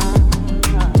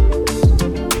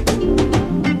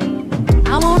 I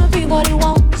wanna be what he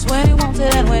wants when he wants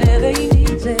it and whenever he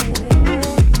needs it.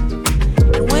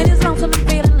 And when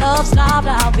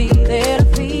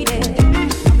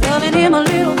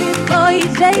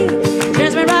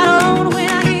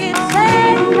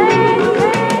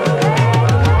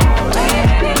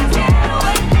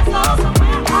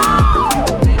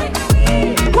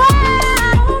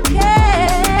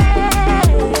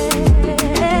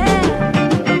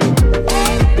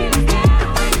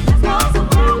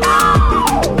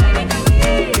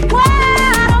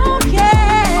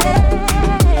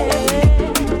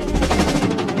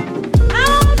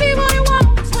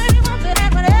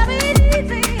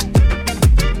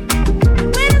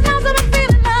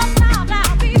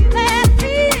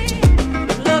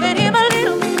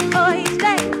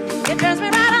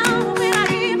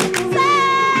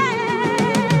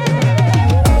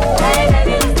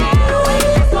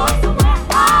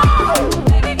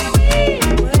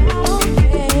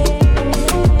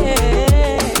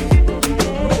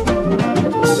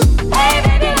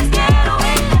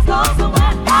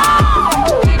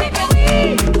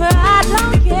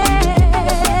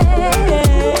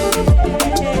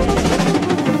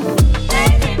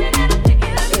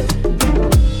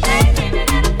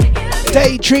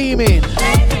Daydreaming.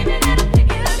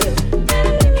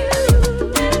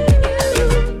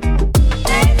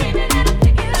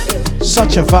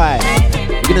 Such a vibe.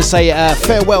 We're going to say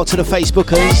farewell to the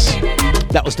Facebookers.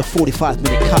 That was the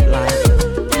 45-minute cut line.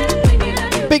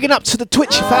 Bigging up to the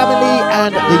Twitch family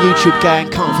and the YouTube gang.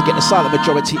 Can't forget the silent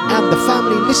majority and the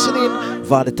family listening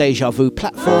via the Deja Vu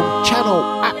platform,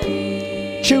 channel, app,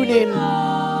 tune in,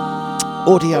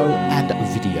 audio and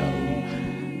video.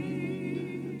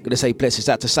 Gonna say blessings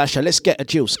out to Sasha. Let's get a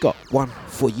Jill Scott one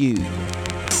for you.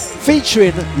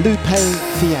 Featuring Lupe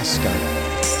Fiasco.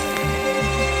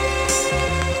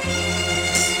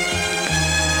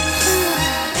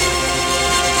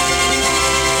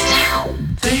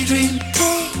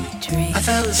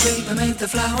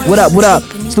 What up, what up?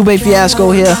 It's Lupe Fiasco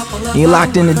here, and you're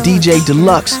locked in to DJ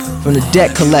Dlux from the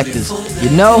Deck Collectors. You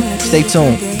know? Stay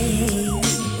tuned.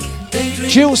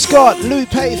 Jill Scott, Lupe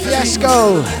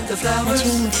Fiasco.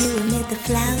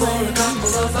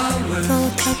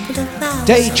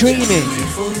 Daydreaming.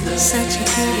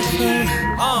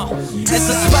 It's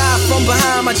a spy from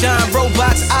behind my giant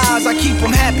robot's eyes. I keep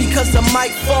him happy cause I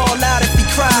might fall out if he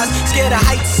cries. Scared of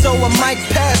heights so I might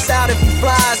pass out if he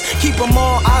flies. Keep him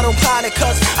on autopilot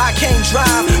cause I can't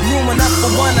drive. Room enough for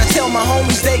one, I tell my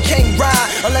homies they can't ride.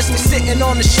 Unless we're sitting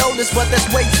on the shoulders, but that's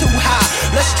way too high.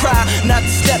 Let's try not to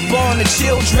step on the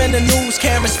children. The news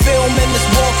cameras filming this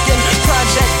walking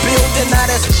project building. Now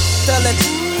that's selling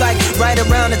like right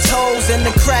around the toes and the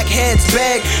crackheads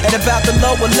beg at about the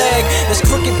lower leg. There's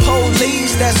crooked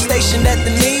police that's stationed at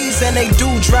the knees and they do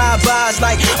drive-bys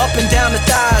like up and down the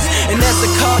thighs. And there's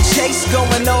a car chase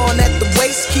going on at the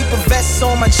waist. Keep a vest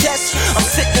on my chest. I'm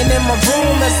sitting in my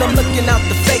room as I'm looking out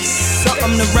the face.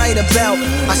 Something to write about.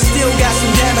 I still got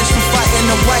some damage from fighting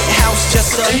the White House.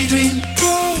 Just a daydream.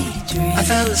 I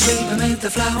fell asleep beneath the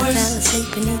flowers.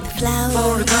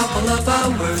 For a couple of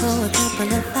hours. On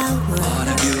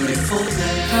a beautiful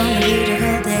day.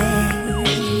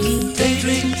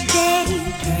 Daydream.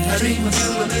 I dream of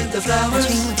you amid the flowers.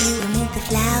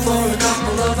 For a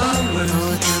couple of hours.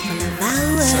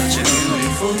 Such a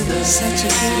beautiful day.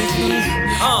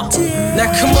 Now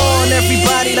come on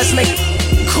everybody, let's make it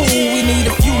cool. We need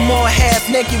a few more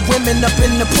half-naked women up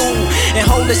in the pool. And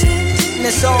hold this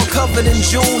that's all covered in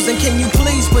jewels. And can you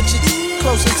please put your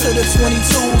closer to the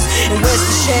 22s? And where's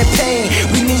the champagne?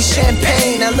 We need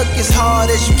champagne. Now look as hard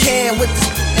as you can with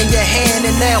this in your hand.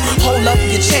 And now hold up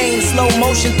your chain, slow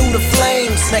motion through the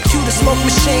flames. Now cue the smoke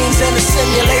machines and the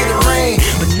simulated rain.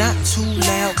 But not too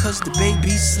loud cause the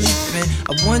baby's sleeping.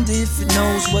 I wonder if it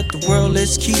knows what the world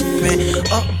is keeping.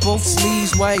 Up both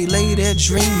sleeves while he lay there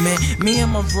dreaming. Me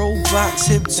and my robot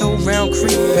tiptoe round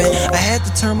creeping. I had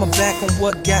to turn my back on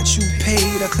what got you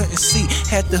paid. I couldn't see,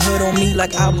 had the hood on me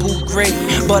like Abu Ghraib.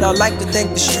 But I like to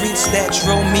thank the streets that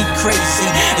drove me crazy.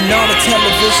 And all the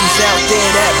televisions out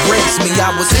there that breaks me.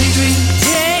 I was daydream.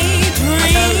 I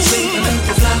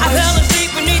fell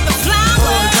asleep beneath the flowers.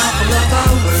 For a couple of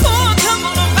hours.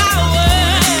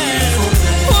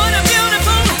 What a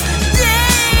beautiful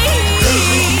day.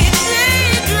 Daydream.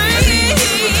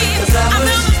 I fell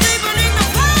asleep beneath the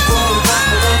flowers. For a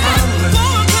couple of hours.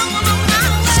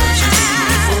 Such a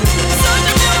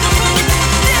beautiful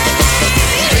day.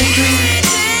 Daydream.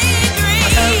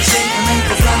 I fell asleep beneath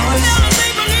the flowers.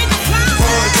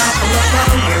 For a couple of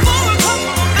hours.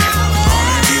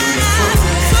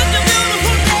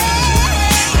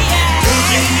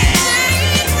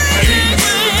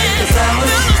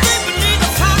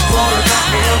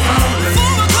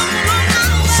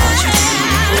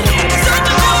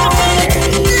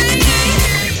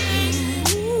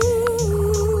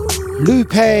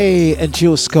 Lupe and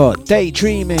Jill Scott,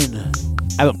 Daydreaming.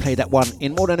 I haven't played that one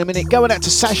in more than a minute. Going out to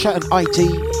Sasha and IT.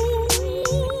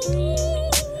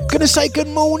 Gonna say good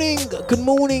morning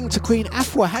to Queen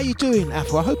Afua. How you doing,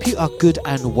 Afua? I hope you are good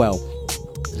and well.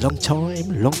 Long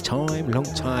time.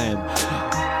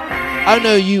 I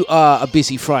know you are a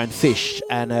busy frying fish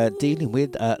and dealing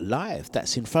with life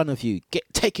that's in front of you.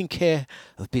 Taking care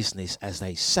of business, as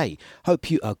they say.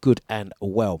 Hope you are good and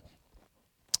well.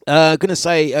 Gonna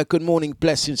say good morning,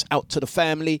 blessings out to the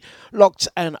family. Locked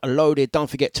and loaded. Don't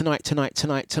forget tonight.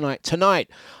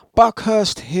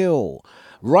 Buckhurst Hill.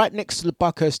 Right next to the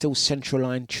Buckhurst Hill Central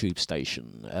Line tube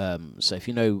station. So if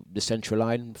you know the Central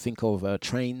Line, think of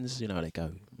trains. You know, they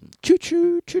go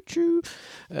choo-choo, choo-choo.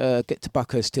 Get to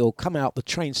Buckhurst Hill, come out the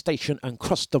train station and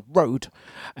cross the road.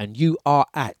 And you are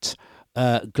at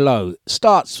Glow.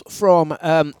 Starts from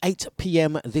 8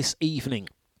 p.m. this evening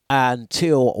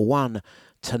until 1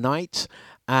 tonight.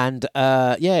 And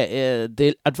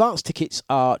the advance tickets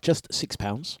are just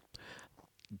 £6.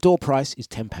 Door price is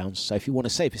 £10. So if you want to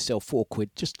save yourself £4,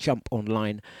 just jump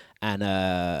online and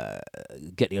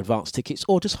get the advance tickets,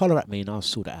 or just holler at me and I'll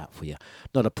sort it out for you.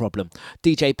 Not a problem.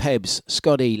 DJ Pebs,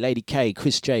 Scotty, Lady K,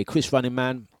 Chris J, Chris Running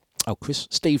Man. Oh,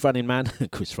 Steve Running Man.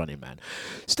 Chris Running Man.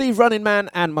 Steve Running Man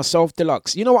and myself,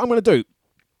 Dlux. You know what I'm going to do?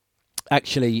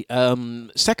 Actually,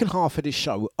 second half of this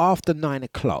show, after 9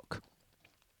 o'clock,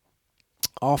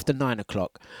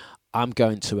 I'm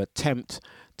going to attempt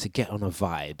to get on a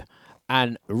vibe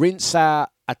and rinse out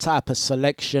a type of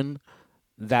selection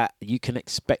that you can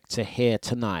expect to hear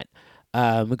tonight.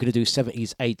 We're going to do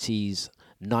 70s, 80s,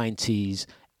 90s.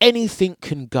 Anything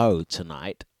can go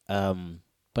tonight,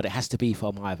 but it has to be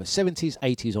from either 70s,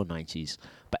 80s or 90s.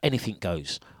 But anything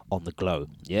goes on the glow,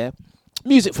 yeah?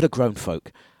 Music for the grown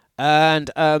folk. And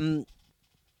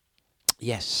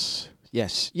yes.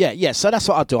 So that's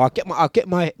what I'll do. I'll get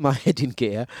my head in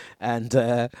gear and do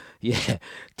a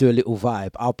little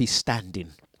vibe. I'll be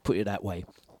standing, put it that way.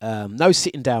 No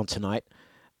sitting down tonight.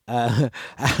 Out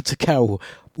to Carol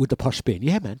with the posh bin.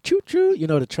 Yeah, man. Choo choo. You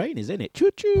know the train is, isn't it?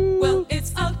 Choo choo. Well,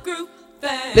 it's a groove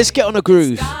thing. Let's get on a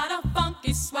groove. It's got a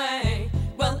funky sway.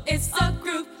 Well, it's a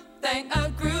groove thing. A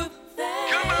groove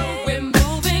thing. Come on. We're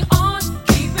moving on,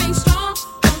 keeping strong.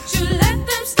 Don't you let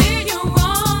them steer you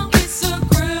wrong. It's a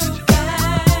groove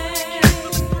thing.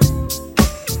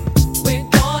 We're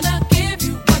gonna give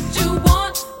you what you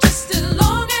want, just as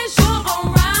long as you're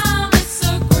around. It's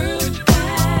a groove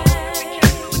thing.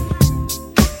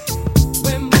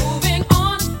 We're moving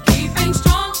on, keeping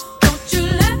strong. Don't you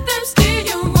let them steer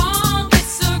you wrong.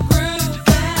 It's a groove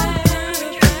thing.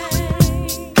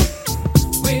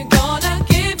 We're gonna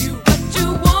give you what you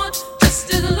want,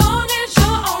 just as long as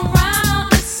you're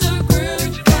around. It's a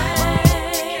groove thing.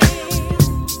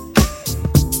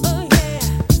 Oh yeah,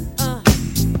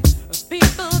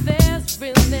 people, there's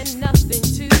really nothing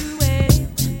to it.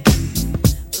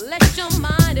 Let your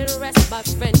mind rest, my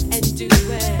friend, and do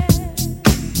it.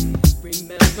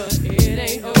 Remember, it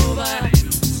ain't over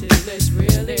till it's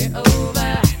really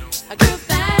over. A good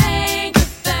thing,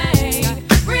 good thing.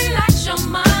 Relax your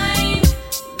mind,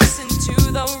 listen to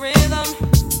the rhythm.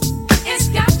 It's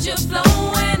got you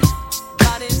flowing,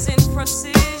 body's in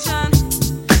precision.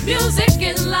 Music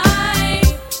is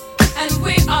life, and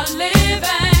we are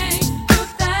living. Good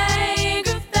thing,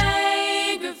 good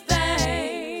thing, good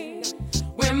thing.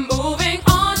 We're moving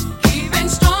on, keeping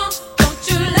strong. Don't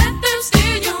you let them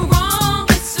steer you wrong.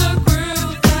 It's a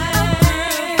groove thing.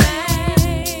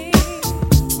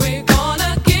 We're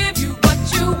gonna give you what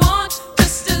you want,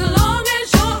 just as long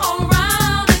as you're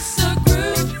around. It's a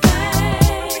groove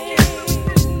thing.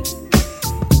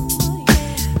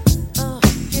 Oh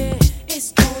yeah, it's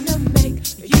gonna make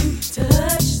you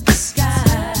touch the sky.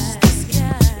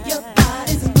 Your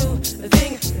body's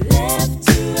moving left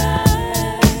to right.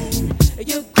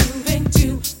 You're grooving to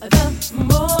the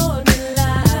morning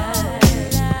light.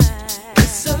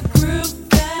 It's a groove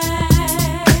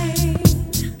thing.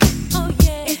 Oh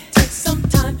yeah, it takes some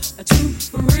time to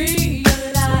realize.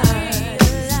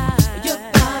 Your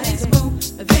body's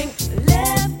moving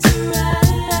left to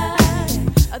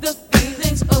right. The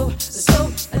feelings so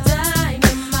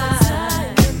dynamite.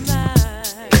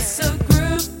 It's a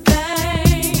groove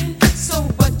thing. So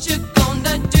what you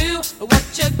gonna do? What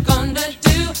you gonna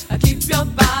do? Keep your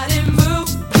body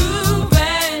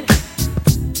moving.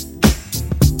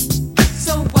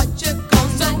 So what you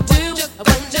gonna do?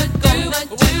 What you gonna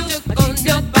do? Keep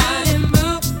your body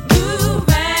moving.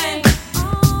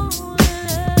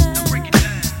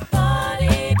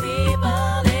 Party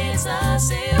people, it's a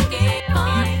silky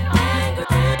party and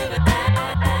groove.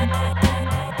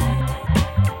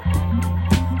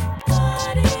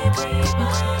 Party people,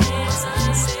 it's a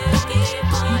silky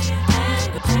party and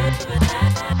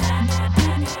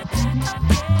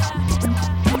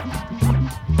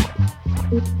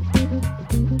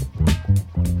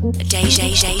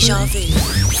Deja vu.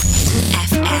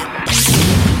 FM.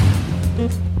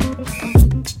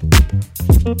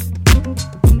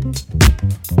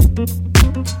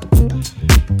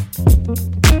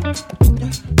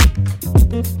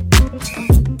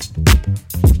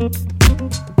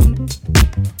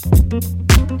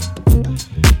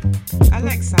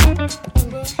 Alexa,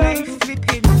 play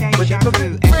flipping Deja Vu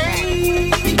FM.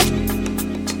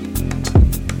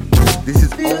 This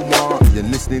is Omar, and you're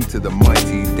listening to the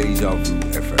mighty Deja Vu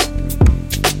FM.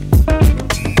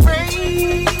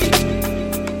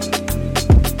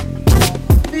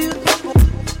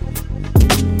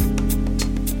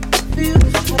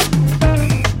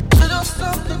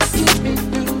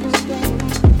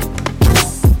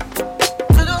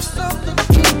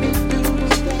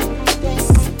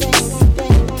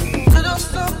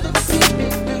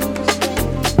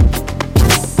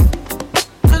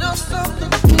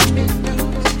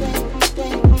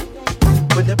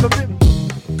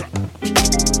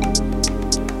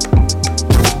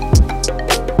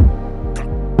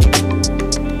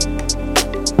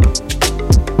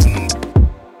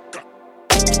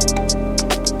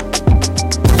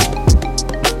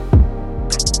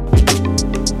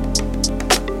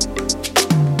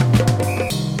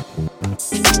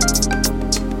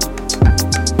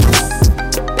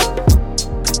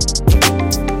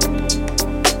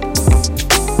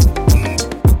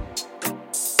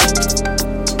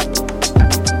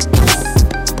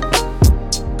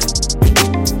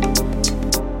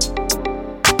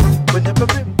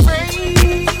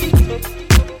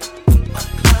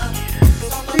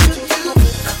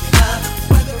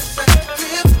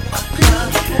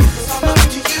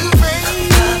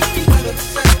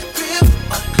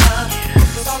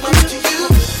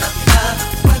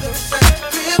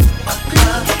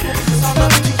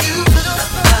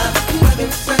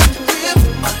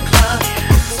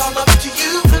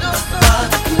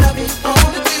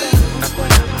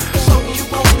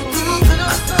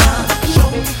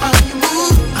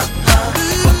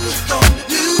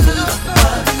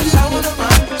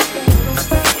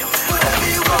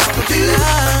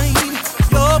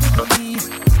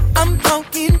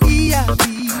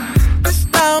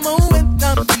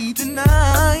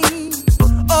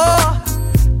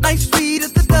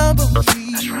 palm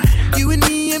trees. You and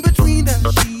me in between the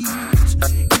sheets.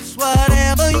 It's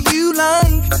whatever you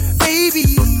like, baby.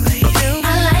 I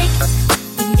like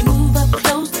when you move up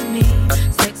close to me,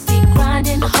 sexy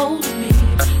grinding, holding me,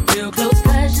 real close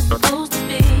 'cause you're supposed to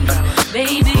be,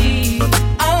 baby.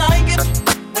 I like it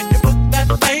when you put that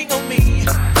thing on me,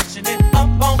 pushing it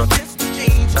up on against the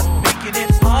jeans, making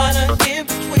it harder in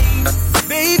between,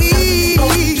 baby.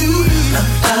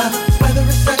 Whether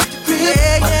it's at the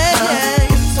crib,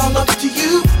 it's all up to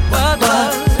you.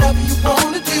 Whatever you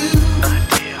wanna do,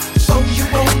 so you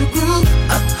wanna groove.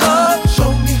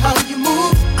 Show me how you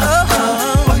move.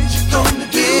 What you gonna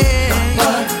do?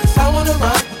 'Cause I wanna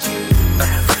rock with you.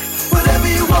 Whatever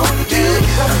you wanna do,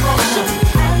 come on, show me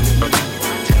how you move,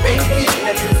 baby.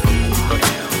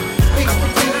 We can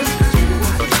do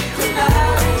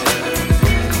tonight.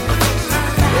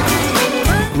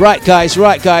 Right, guys.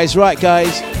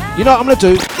 You know what I'm gonna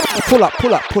do? Pull up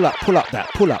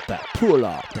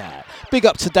that. Big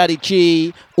up to Daddy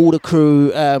G, all the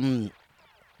crew.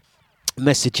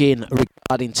 Messaging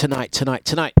regarding tonight.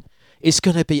 It's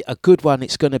gonna be a good one.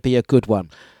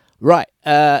 Right,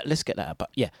 let's get that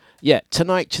up. Yeah.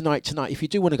 Tonight. If you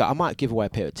do want to go, I might give away a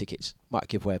pair of tickets.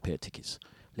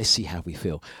 Let's see how we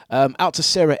feel. Out to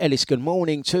Sarah Ellis, good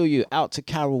morning to you. Out to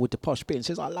Carol with the posh bit and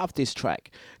says, I love this track.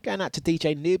 Going out to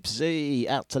DJ Nibsy.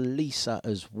 Out to Lisa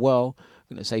as well.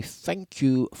 I'm going to say thank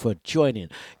you for joining.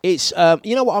 It's,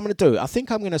 you know what I'm going to do? I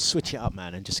think I'm going to switch it up,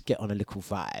 man, and just get on a little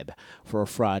vibe for a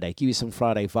Friday. Give you some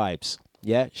Friday vibes.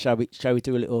 Yeah? Shall we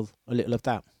do a little of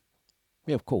that?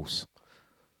 Yeah, of course.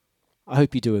 I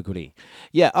hope you do agree.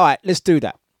 Yeah, all right, let's do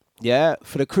that. Yeah,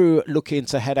 for the crew looking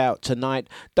to head out tonight,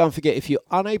 don't forget, if you're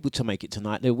unable to make it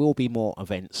tonight, there will be more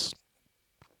events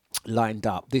lined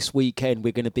up. This weekend,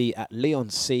 we're going to be at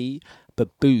Leon C.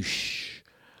 Babouche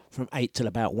from 8 till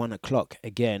about 1 o'clock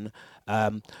again.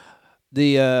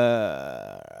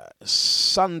 The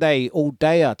Sunday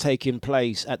all-dayer taking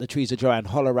place at the Trees of Joanne.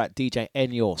 Holler at DJ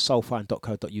Enyor,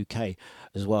 soulfine.co.uk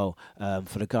as well,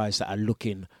 for the guys that are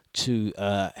looking to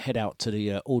head out to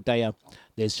the all-dayer.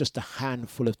 There's just a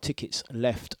handful of tickets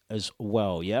left as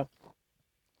well, yeah?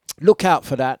 Look out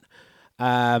for that.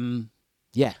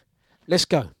 Yeah, let's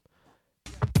go.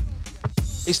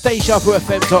 It's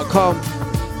dejavufm.com.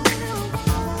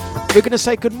 We're going to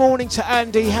say good morning to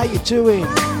Andy. How you doing?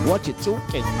 What you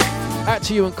talking? Out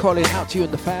to you and Colin. Out to you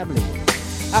and the family.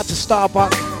 Out to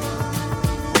Starbuck.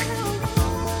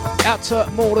 Out to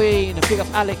Maureen. Big up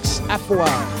Alex Afua.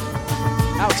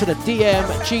 Out to the DM,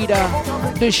 Jida,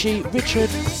 Nushi, Richard,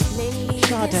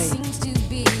 Sade,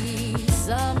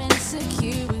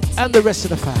 and the rest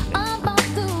of the family.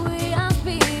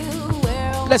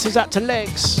 Blessings out to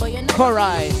Legs,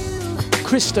 Korai,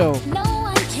 Crystal.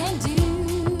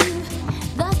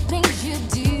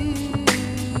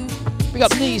 We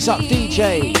got Knees Up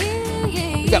DJ.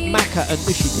 We got Maka and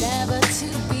Nushi.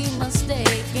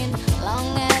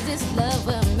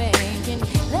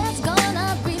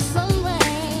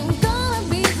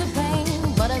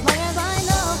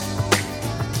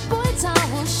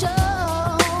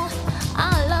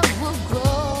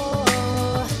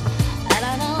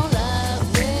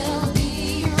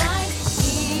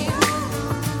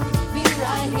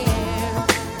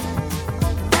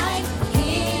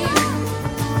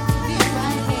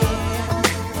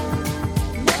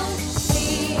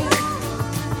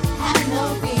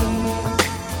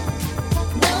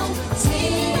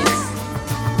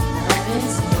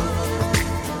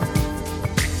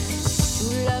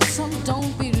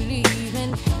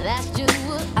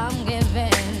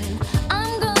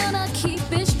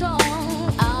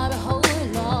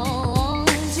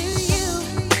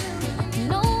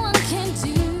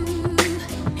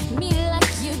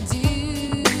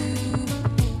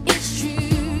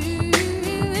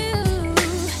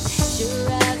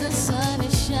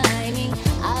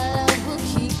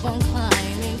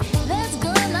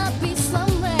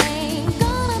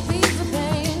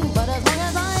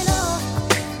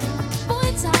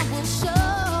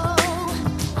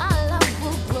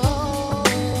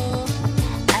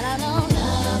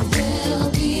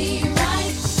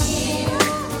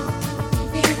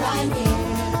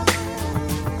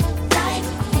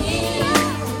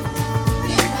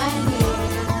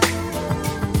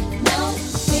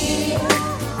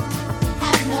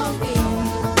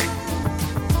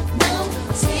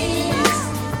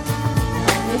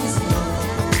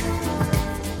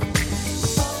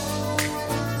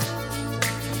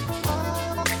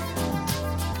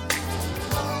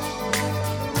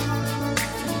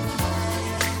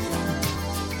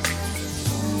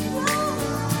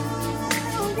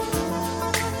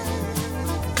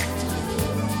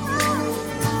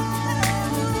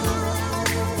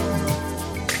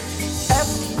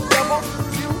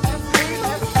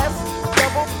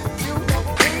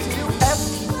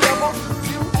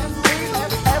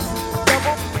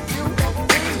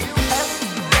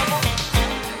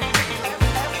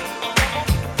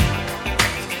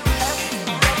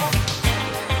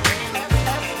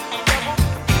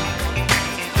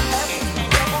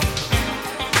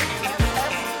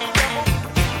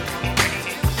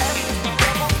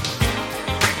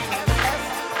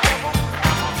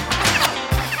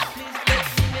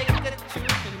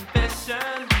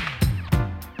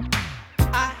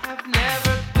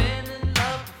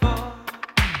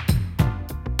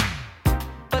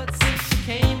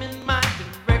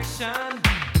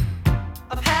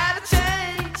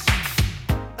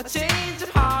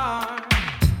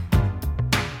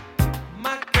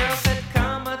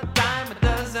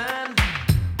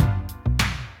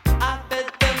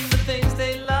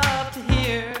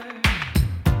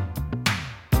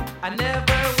 I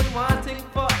never was wanting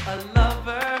for a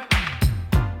lover,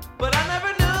 but I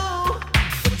never knew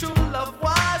what true love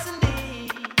was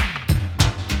indeed.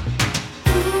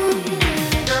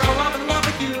 Girl, I'm in love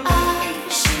with you.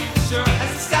 Sure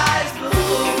as the sky is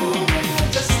blue.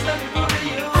 Just let me prove to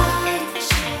you.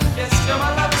 Yes, girl, my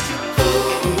love is true.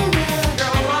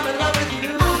 Girl, I'm in love with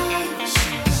you.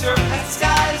 Sure as the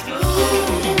sky is blue.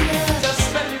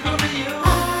 Just let me prove to you.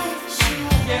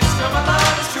 Yes, girl, my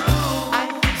love is true. I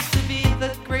used to be the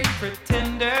great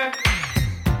pretender.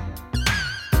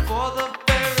 For the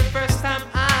very first time,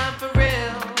 I'm for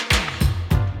real.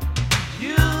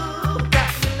 You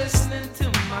got me listening to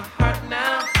my heart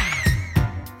now.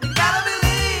 You gotta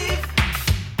believe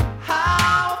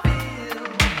how I feel.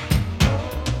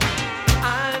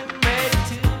 I'm ready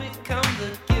to become the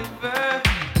giver.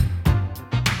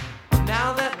 Now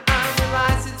that I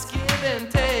realize it's give and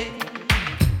take.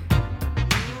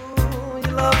 Ooh,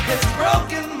 your love has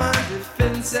broken my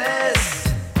defenses.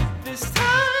 This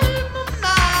time I'm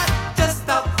not just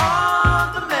out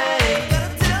on the main. Gotta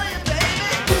tell you,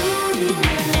 baby,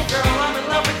 girl, I'm in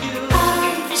love with you.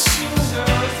 Sure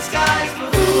as the sky's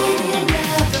blue.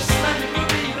 Just let me prove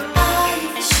to you.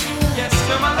 Yes,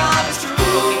 girl, my love is true.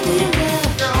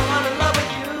 Girl, I'm in love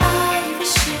with you.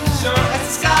 Sure as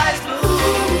the sky's blue.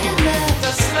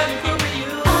 Just let me prove to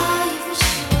you.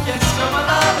 Yes, girl, my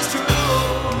love is true.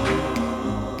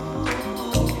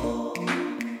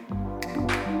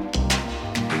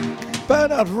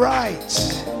 Bernard Wright.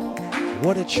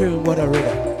 What a tune, what a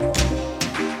rhythm.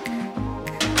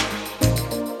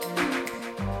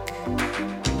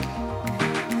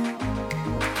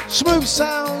 Smooth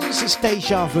sounds, it's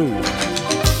deja vu.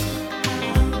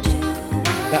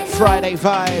 That Friday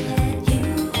vibe.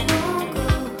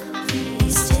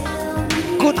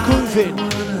 Good grooving.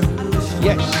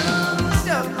 Yes.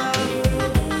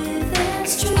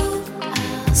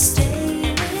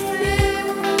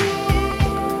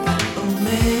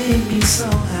 Make me so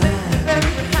happy.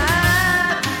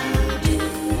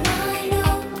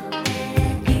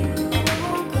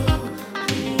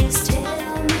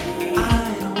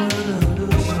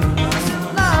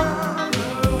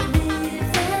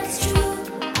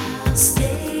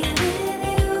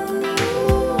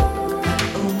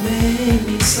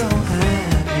 So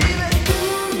happy.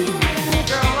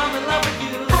 Girl, I'm in love with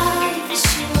you.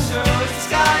 Sure as the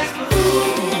sky's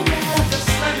blue. Just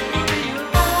let me prove to you.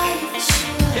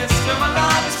 Yes, girl, my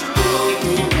love is true.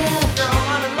 Girl,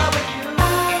 I'm in love with you.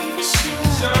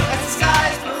 Sure as the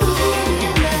sky's blue.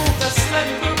 Just let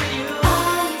me prove to you.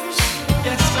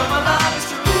 Yes, girl, my love is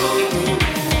true.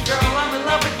 Girl, I'm in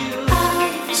love with you.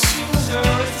 Sure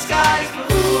as the sky's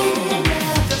blue.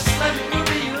 Just let me prove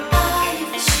to you.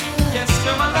 Yes,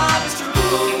 girl, my love is true.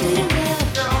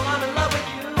 Girl, I'm in love with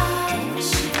you.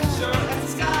 Sure as the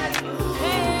sky's blue.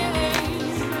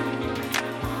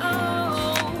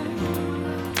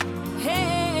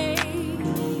 Hey,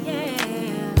 yeah.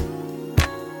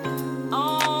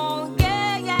 Oh,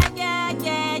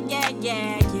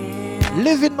 yeah.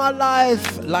 Living my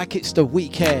life like it's the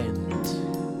weekend.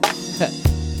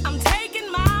 I'm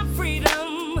taking my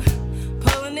freedom,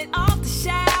 pulling it off the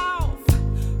shelf,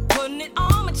 putting it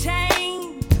on my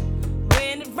chain,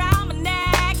 wearing it round my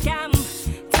neck. I'm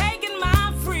taking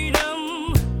my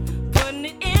freedom, putting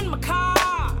it in my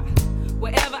car,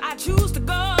 wherever I choose to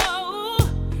go.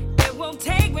 It won't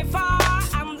take me far.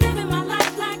 I'm living my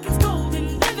life like it's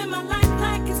golden, living my life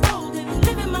like it's golden,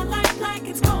 living my life like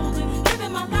it's golden,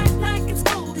 living my life like it's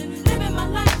golden, living my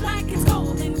life like it's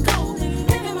golden, golden,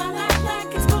 living my life like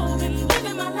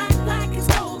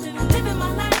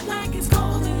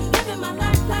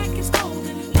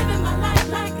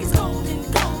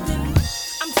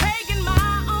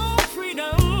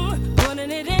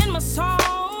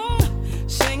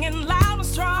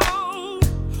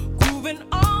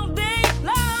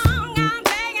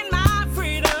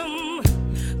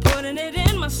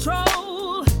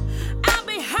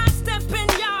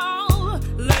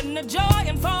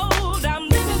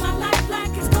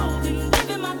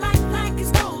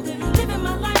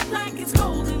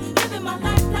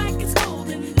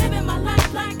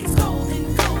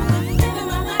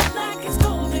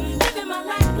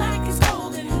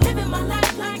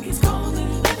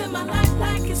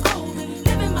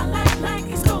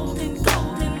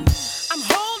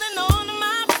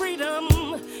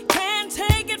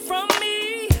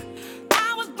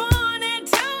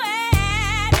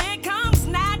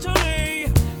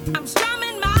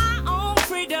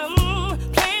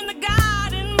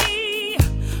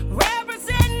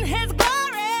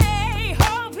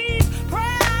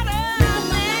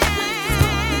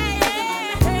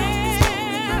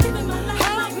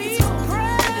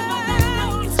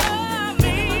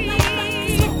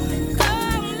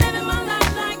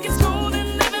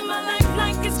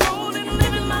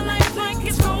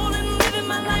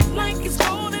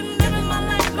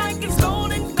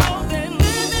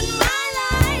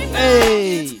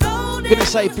Gonna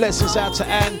say blessings out to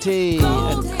Andy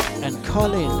and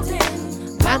Colin.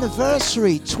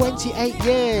 Anniversary, 28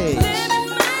 years.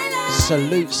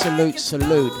 Salute, salute,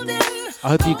 salute.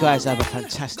 I hope you guys have a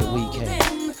fantastic weekend.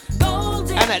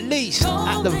 And at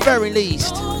the very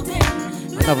least,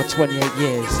 another 28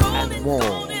 years and more.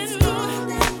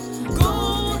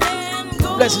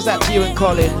 Blessings out to you and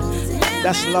Colin.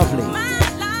 That's lovely.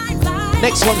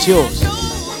 Next one's yours.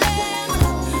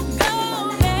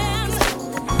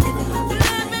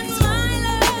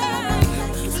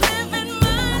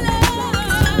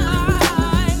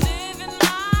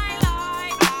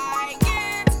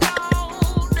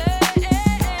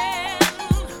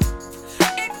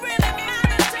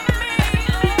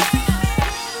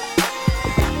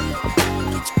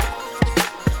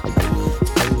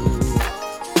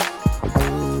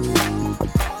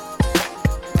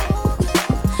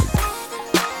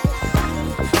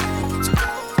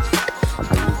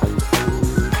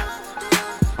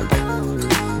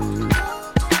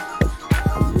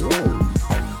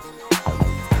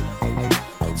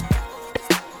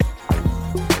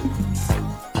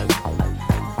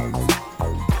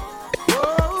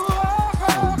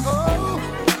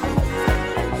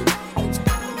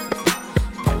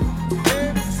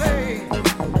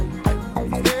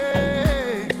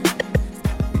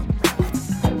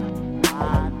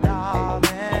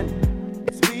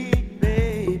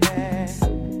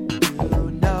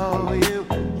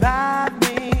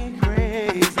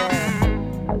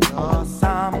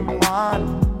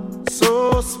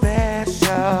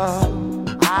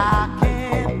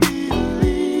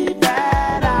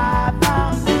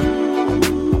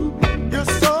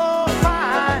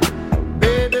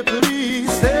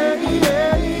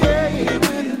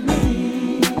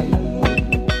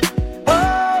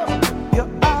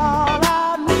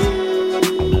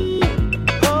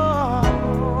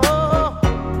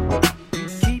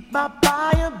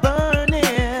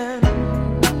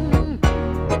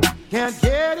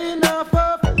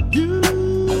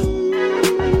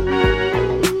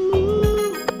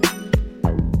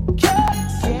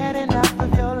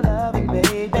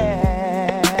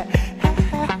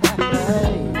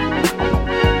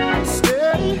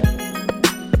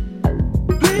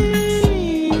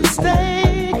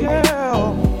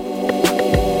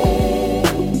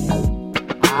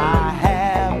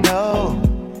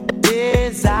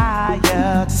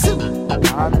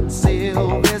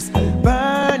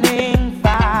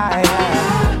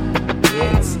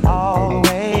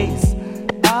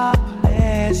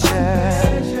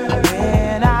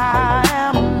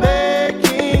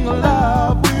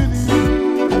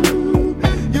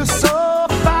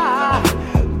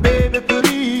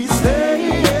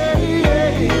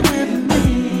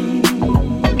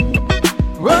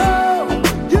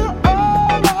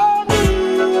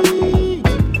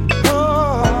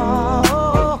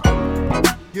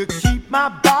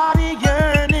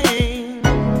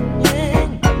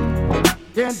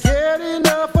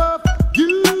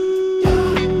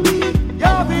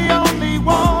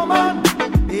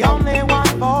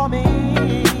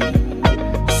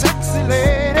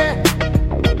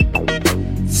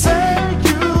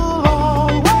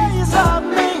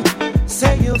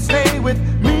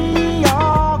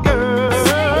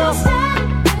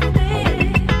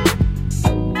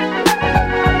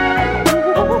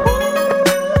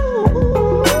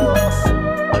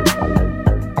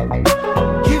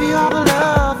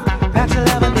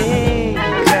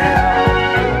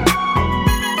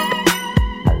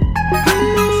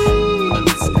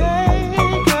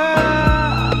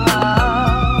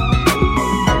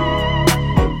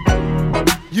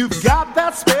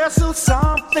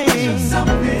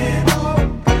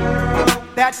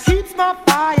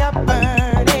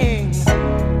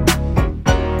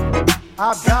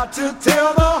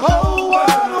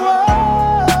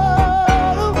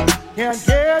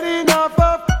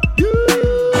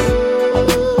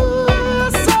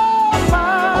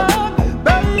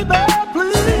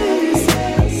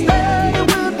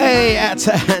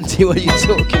 What are you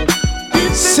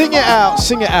talking? Sing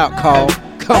it out, Carl.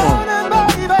 Come on.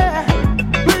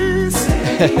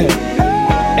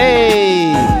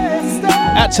 Hey,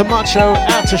 out to Macho,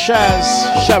 out to Shaz,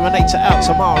 Sharonator, out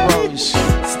to Mara Rose.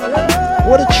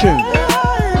 What a tune!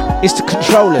 It's the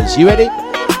Controllers. You ready?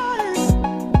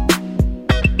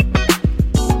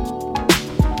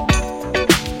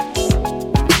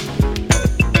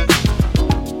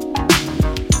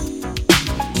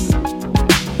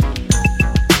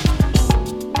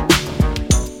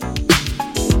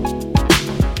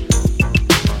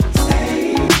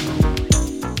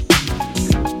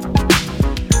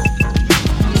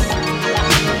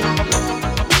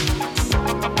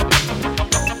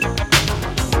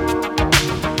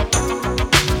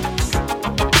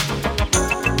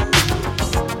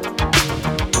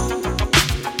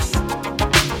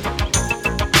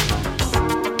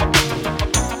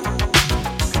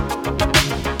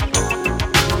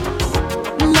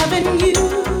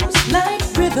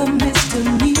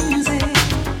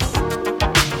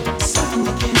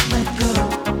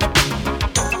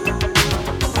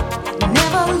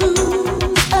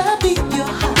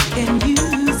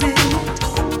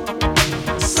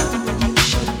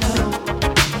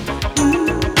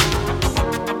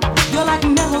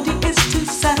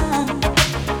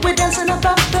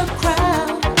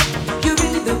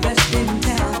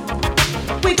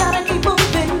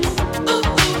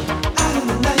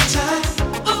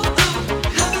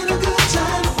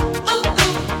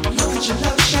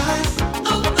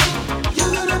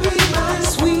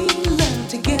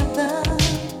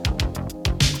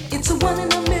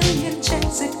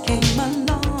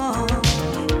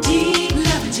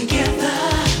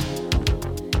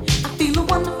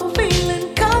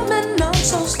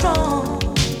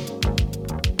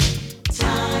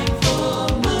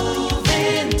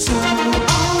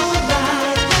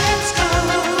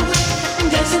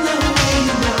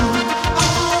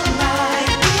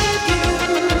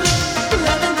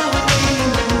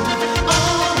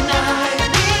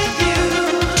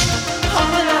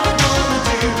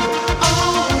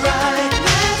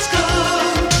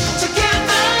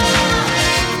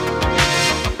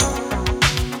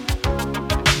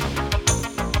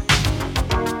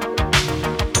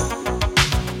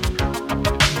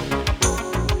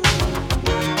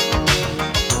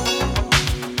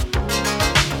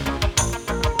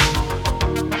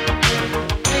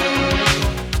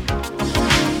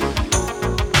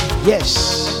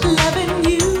 Yes.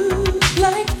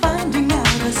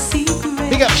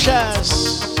 Big up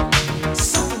Shaz.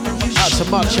 Out to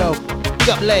Macho. Big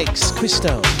up Legs.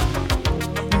 Crystal.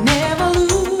 Never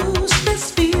lose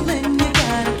this feeling, you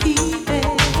gotta keep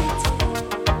it.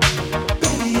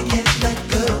 Baby, you can't let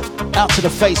go. Out to the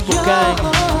Facebook gang.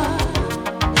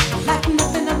 Like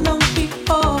nothing I've known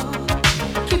before.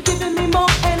 Keep giving me more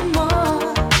and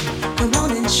more. Come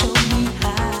on and show me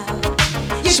how.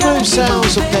 Smooth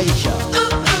sounds of Deja.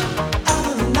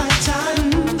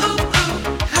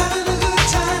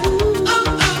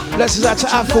 Blessings out to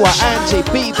Afua, Andy,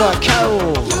 Bieber,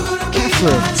 Carol,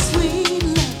 Catherine,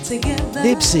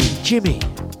 Nibsy, Jimmy,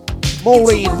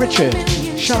 Maureen, Richard,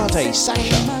 Sade,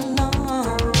 Sasha.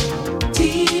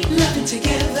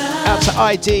 Out to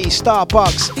ID,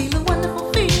 Starbucks,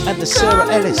 and the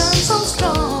Sarah Ellis.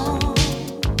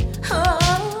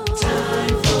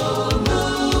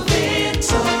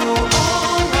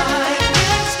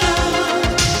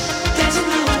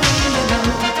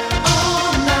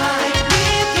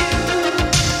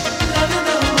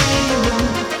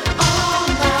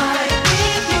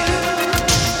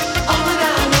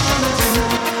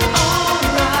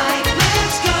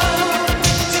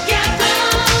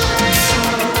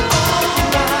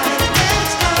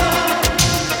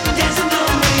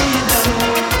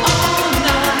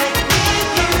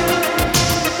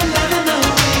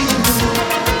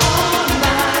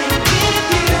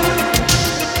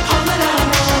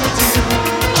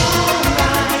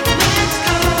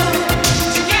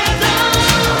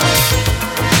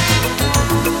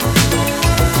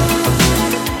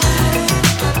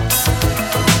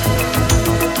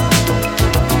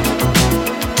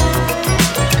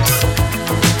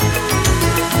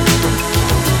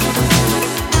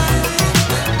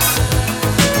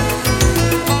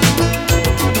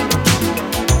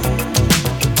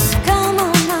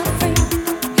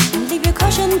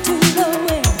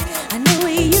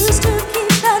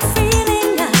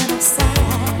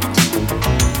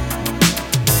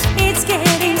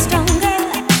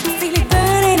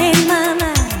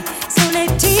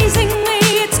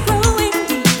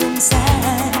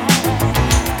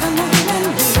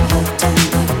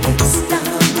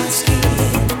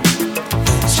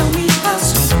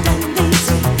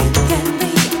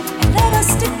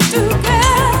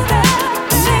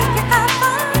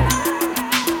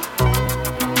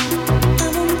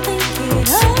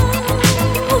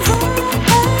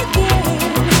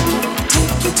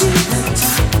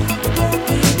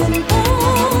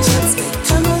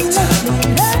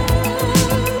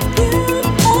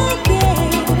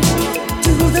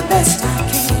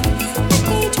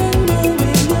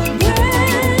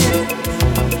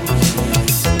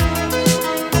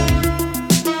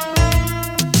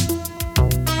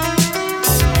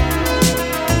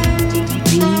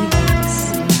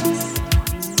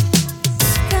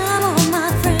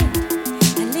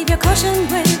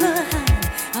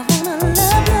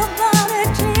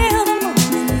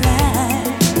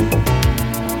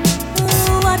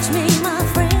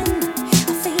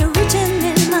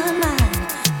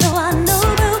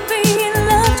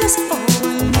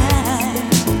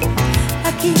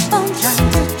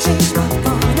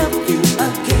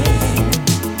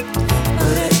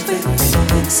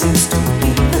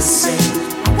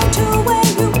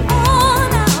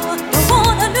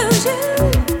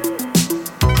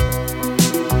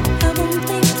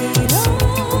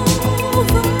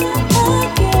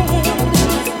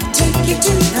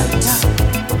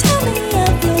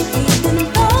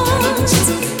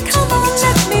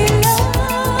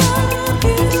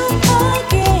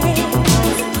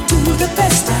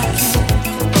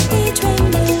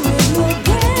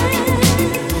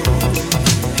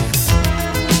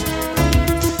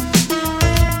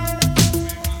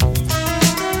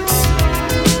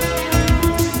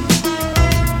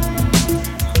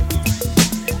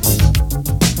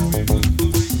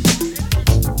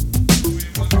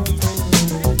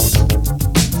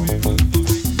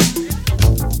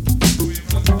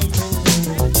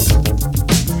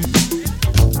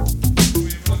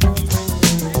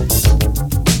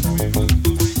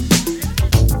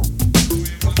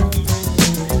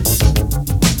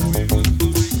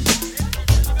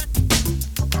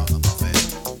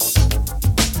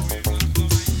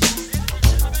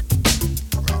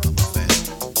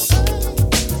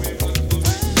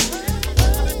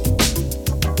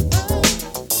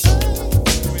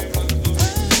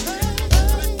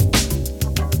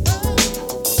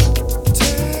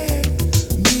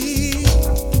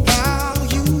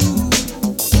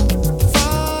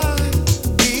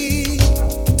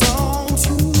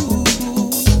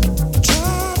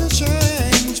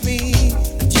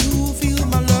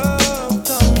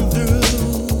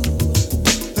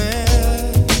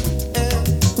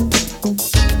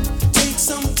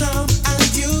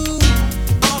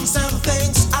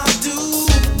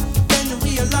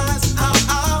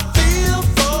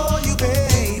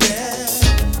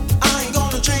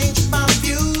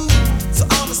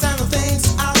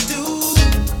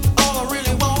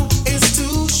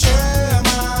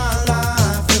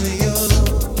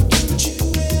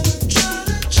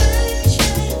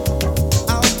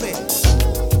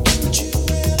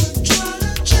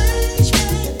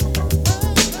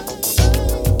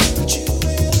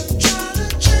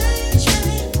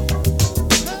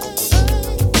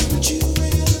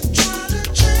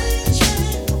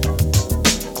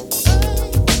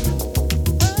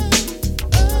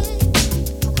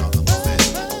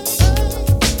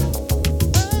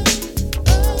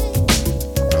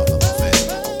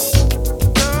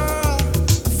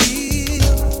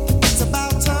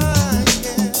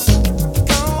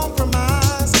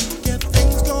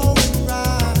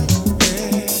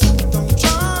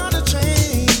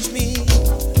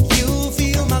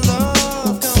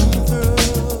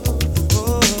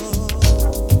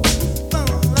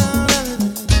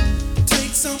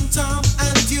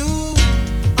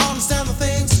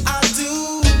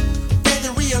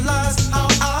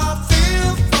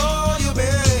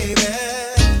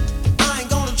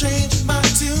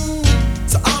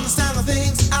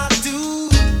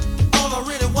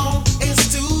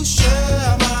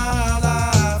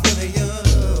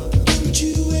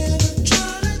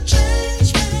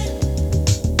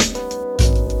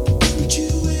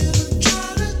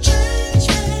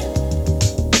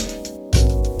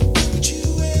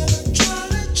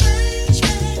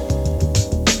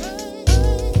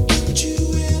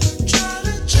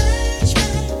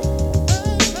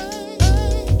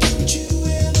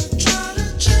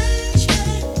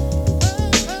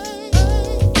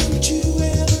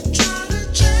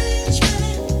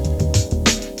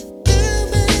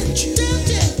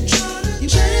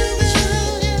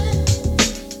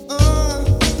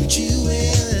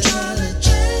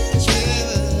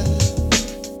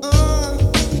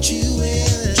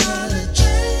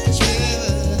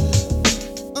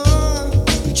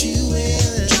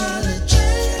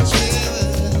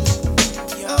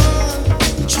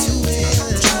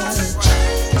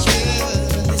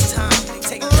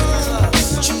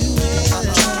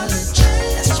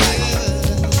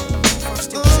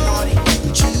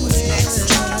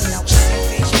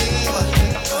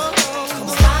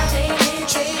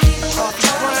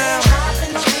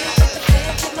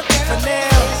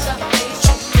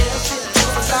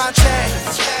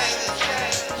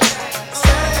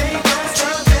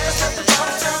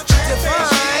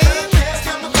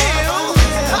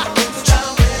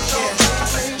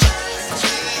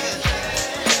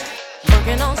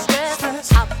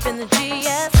 the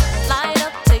GS. Line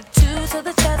up, take two to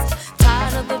the chest.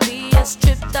 Tired of the BS,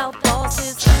 tripped out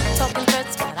bosses. Talking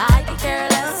threats, but I could care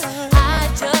less. I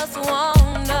just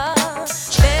wanna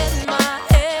let my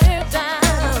hair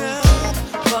down.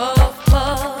 Puff,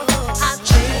 puff, I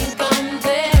think I'm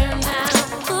there now.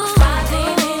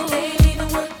 Riding in, they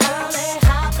leaving work early.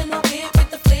 Hop in the whip with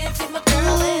the flip, with my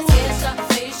girl. Here's our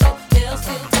facial, they'll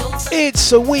still toast.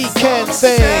 It's a weekend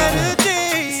thing.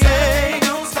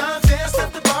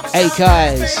 Hey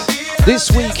guys,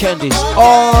 this weekend is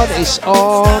on, it's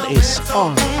on, it's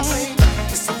on.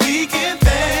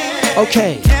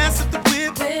 Okay.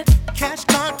 Cash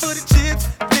card for the chips,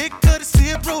 lick of the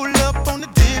sip, roll up on the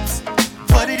dips.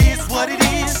 What it is, why don't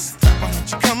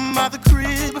you come by the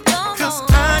crib? Cause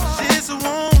I just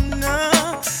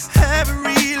wanna have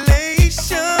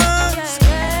relations.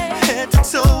 Head to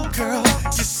toe, girl,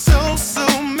 you're so, so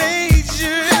major.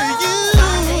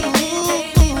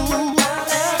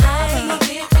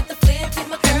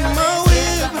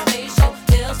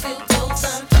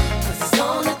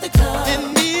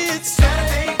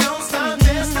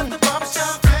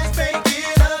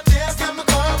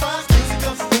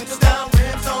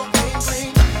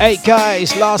 Hey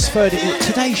guys, last 30 minutes.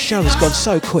 Today's show has gone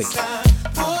so quick.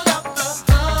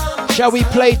 Shall we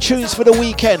play tunes for the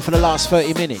weekend for the last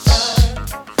 30 minutes?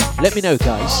 Let me know,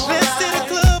 guys.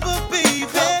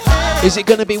 Is it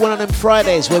going to be one of them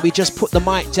Fridays where we just put the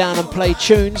mic down and play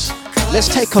tunes? Let's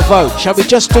take a vote. Shall we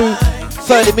just do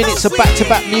 30 minutes of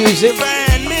back-to-back music?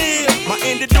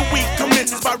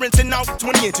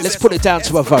 Let's put it down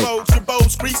to a vote.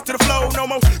 To the flow, no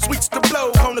more sweets to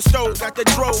blow on the stove, got that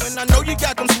dro, and I know you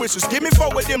got them swishers. Give me four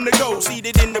of them to go.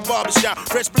 Seated in the barbershop,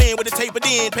 fresh blend with a tapered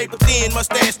in, paper thin,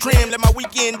 mustache trim. Let my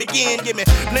weekend begin. Give me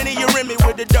plenty of Remy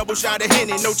with a double shot of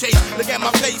Henny. No chase. Look at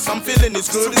my face, I'm feeling as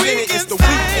good as any. It's the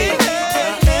weekend.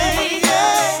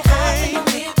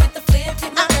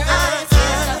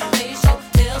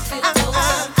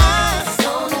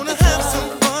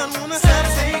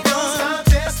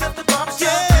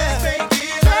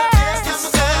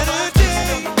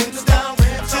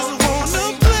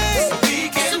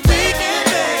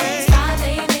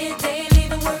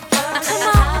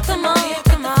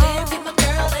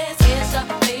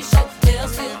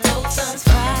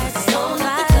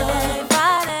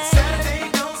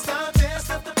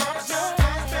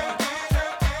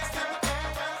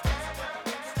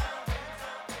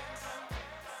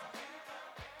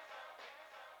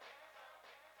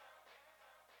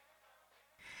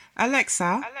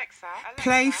 Alexa,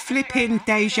 play flipping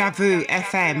Deja Vu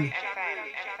FM.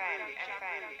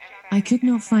 I could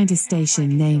not find a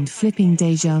station named Flipping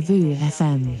Deja Vu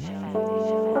FM.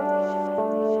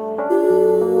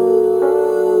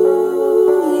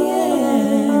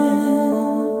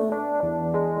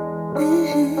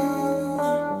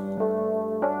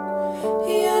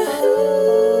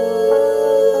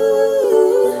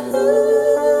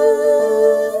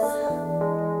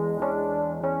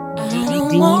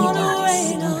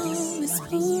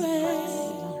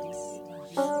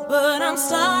 But I'm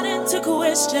starting to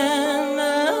question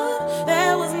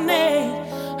that was made.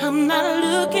 I'm not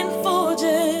looking for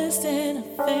just an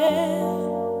affair.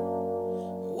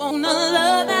 Want a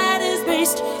love that is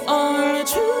based on the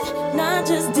truth, not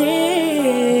just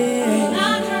dare.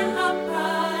 Not hurt my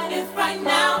pride if right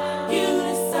now you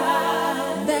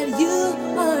decide that you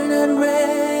are not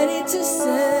ready to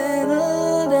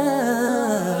settle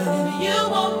down. If you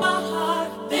want my heart,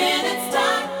 then it's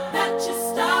time that you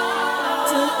start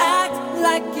to act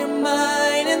like you're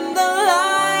mine in the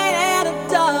light and the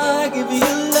dark. If you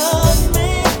love me,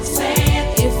 say it.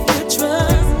 If you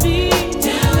trust me,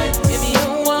 do it. If you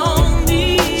want me,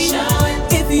 show it.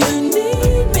 If you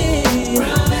need me,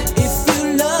 prove it. If you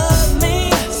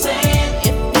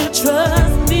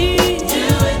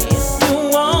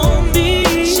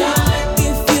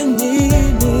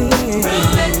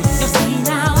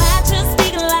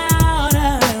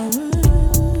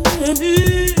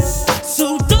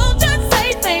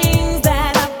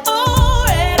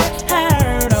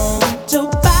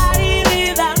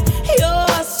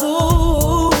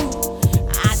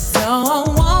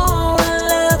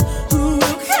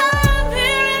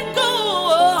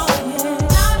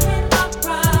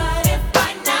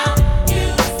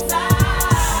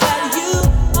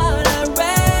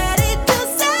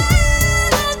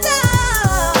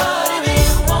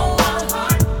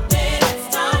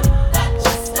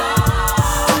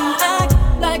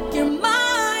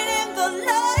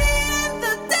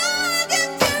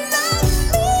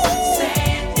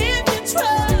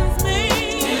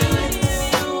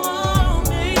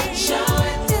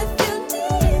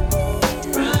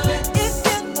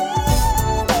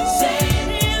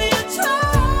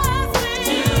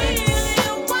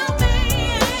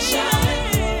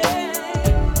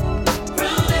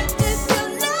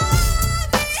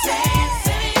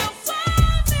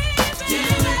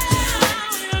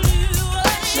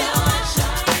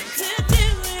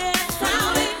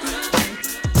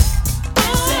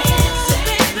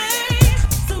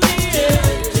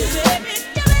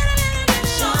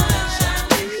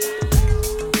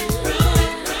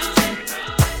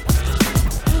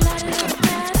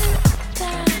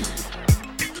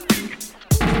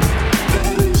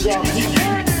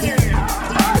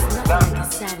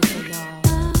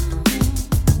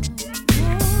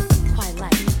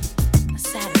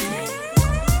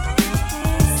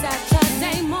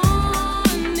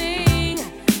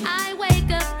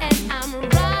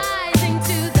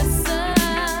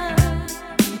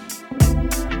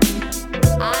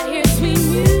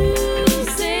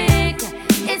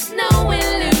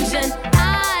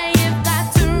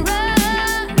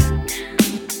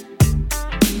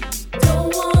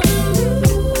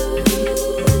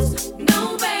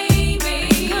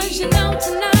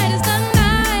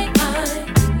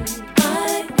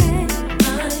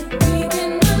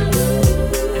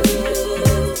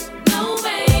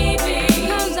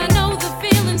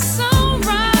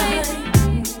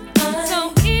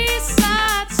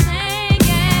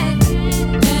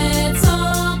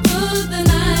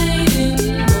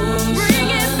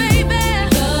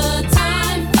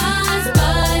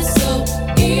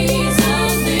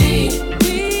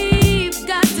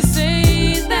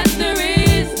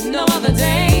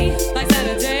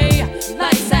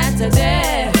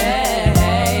Saturday.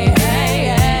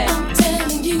 I'm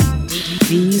telling you,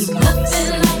 there's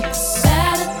nothing like a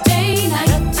Saturday night.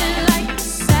 Nothing like a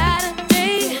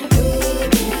Saturday. We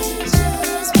can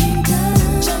just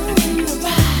begun. Jump in the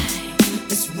ride.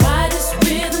 Let's ride this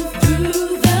rhythm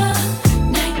through the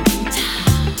night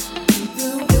time. The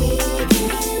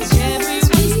weekend's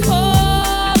everyone's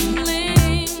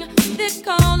calling. They're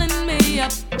calling me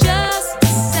up just to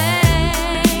say.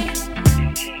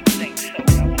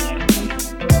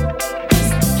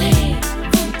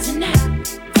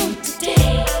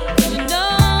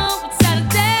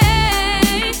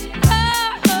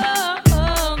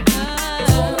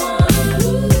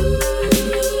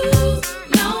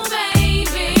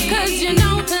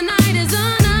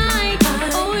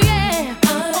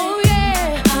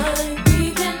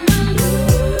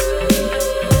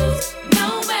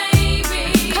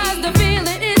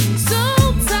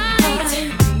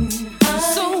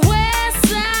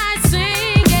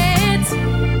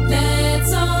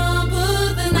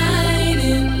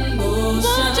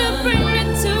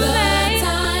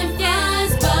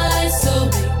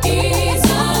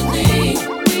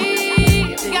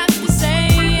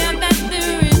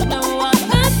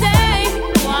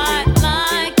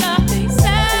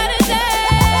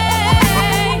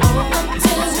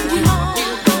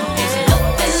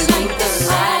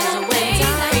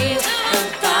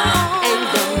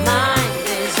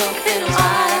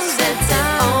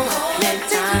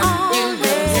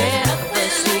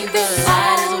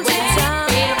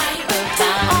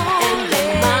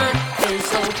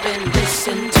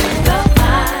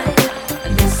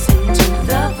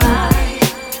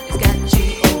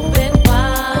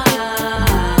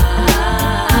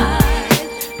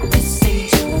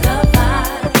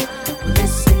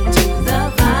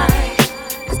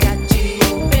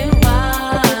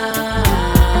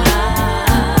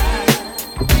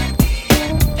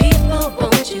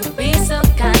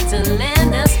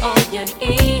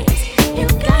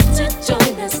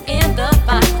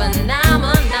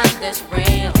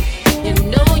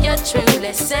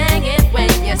 Sing it when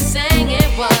you sing it,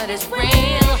 what is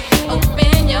real.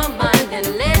 Open your mind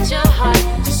and let your heart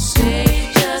just say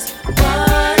just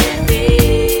what it is.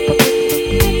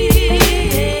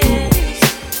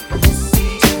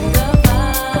 Listen to the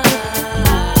vibe.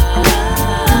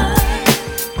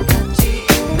 Got you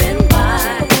open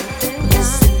wide.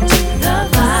 Listen to the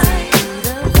vibe.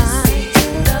 Listen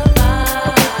to the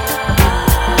vibe.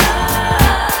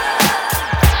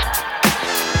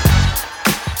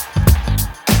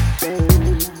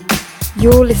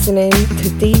 You're listening to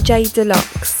DJ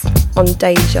Dlux on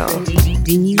Deja.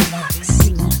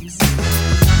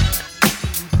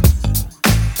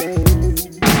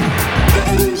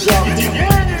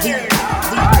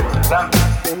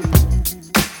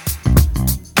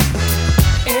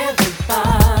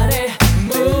 Everybody,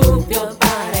 move your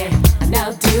body.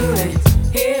 Now do it.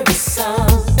 Here is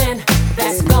something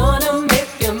that's gonna make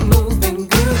you move and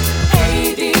groove.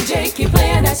 Hey DJ, keep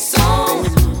playing that song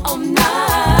all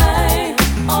night.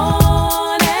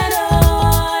 On and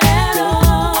on and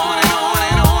on.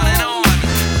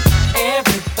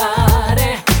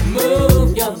 Everybody,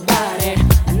 move your body.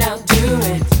 Now do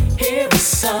it. Here is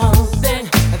something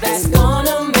that's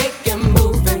gonna make you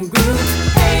move and groove.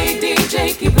 Hey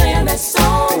DJ, keep playing that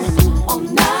song all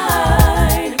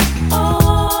night.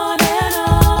 On and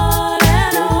on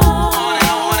and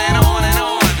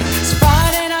on. It's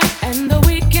Friday night and the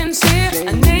weekend's here.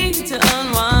 I need to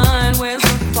unwind. Where's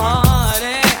the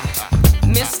party?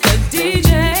 Mr.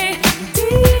 DJ,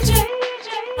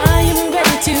 are you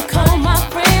ready to call my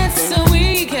friends so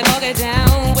we can all get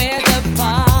down with the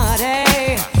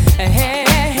party? Hey,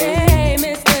 hey,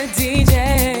 Mr. DJ.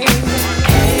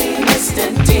 Hey, Mr.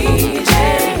 DJ,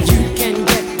 you can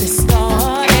get this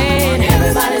started.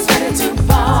 Everybody's ready to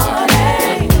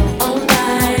party. All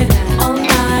night, all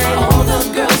night. All the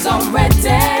girls are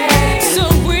ready. So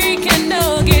we can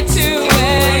all get to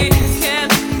it. Can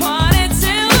party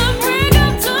till the break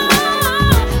of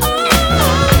dawn.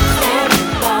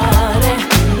 Everybody,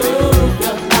 move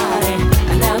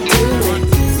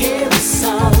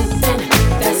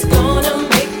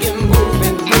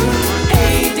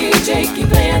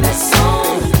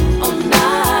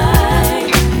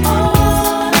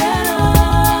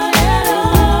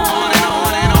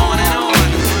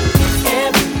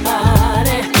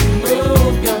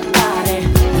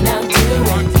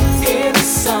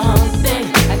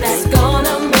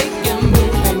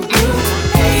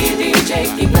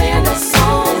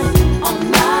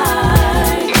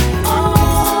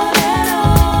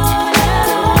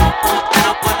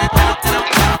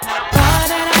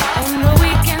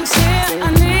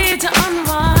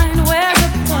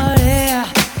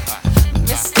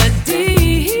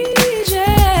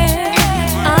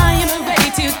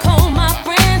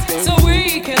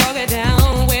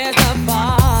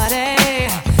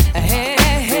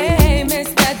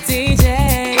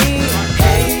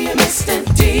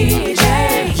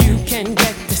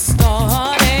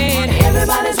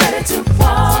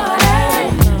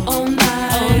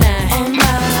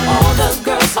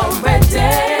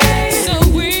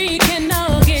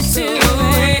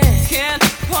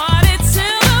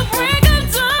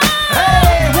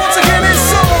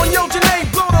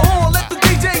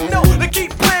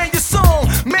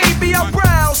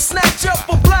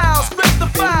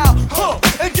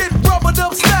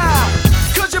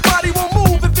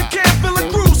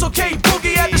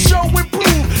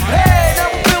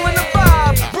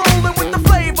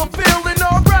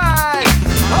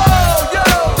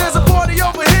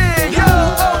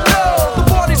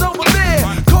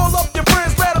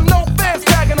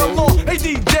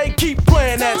keep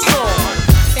playing that song.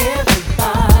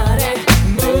 Everybody,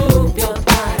 move your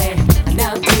body.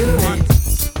 Now do it.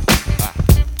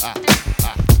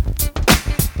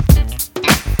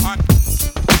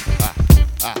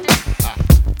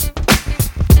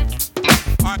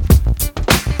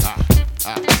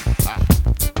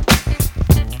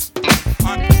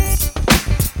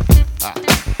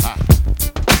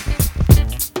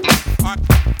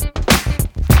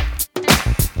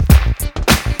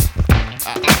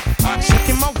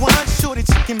 Checking my watch, shorty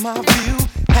checking my view.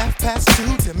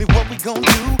 2:30, tell me what we gon'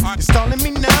 do. You're stalling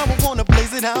me now, I wanna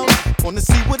blaze it out. Wanna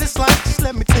see what it's like, just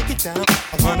let me take it down.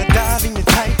 I wanna dive in your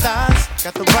tight thighs,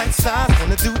 got the right size.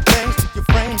 Wanna do things to your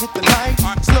frame, hit the light.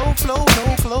 Slow flow,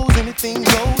 no clothes, anything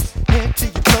goes. Head to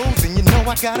your toes, and you know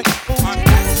I gotta go. You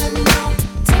gotta let me know,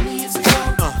 tell me it's a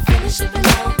go. Finish it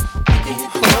below, we can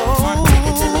hit the road. Take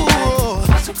it to the back,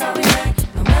 watch the crowd react.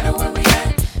 No matter where we at,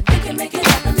 we can make it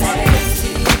happen, baby.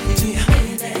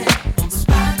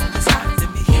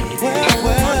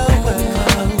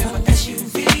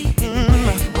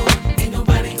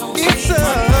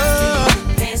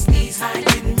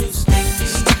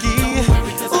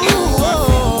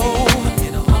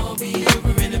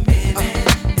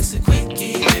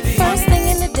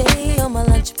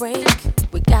 Break.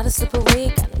 We gotta slip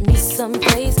away, gotta meet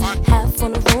someplace. Half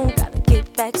on the room, gotta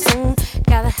get back soon.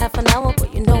 Got a half an hour,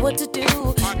 but you know what to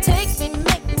do. Take me,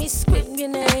 make me scream your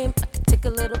name. I could take a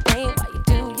little pain while you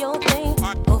do your thing.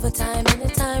 Overtime,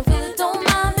 anytime, really don't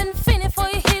mind. Been fiending for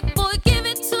your hit, boy, give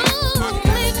it to me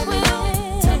quick.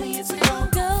 Tell me it's a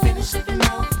go, finish it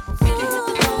below. We can hit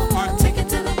the road, take it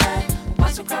to the back.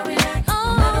 Watch the crowd react, no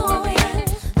matter where we at.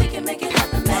 We can make it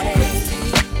happen, baby.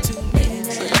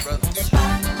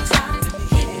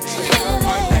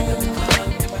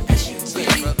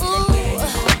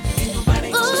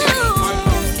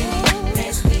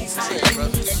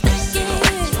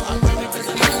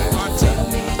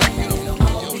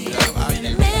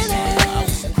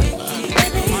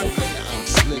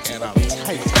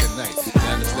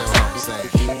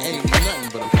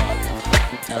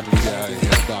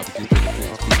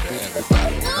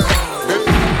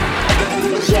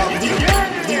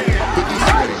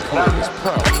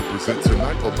 Present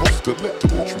tonight a most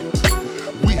delectable treat.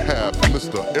 We have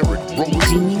Mr. Eric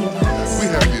Rosen. We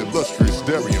have the illustrious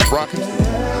Darian Brockett.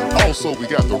 Also, we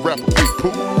got the rapper Big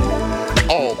Pooh.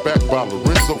 All backed by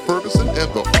Lorenzo Ferguson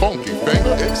and the Funky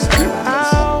Banger Experience.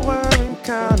 Our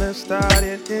encounter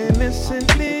started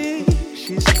innocently.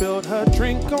 She spilled her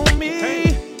drink on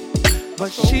me,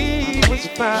 but she was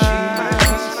fine.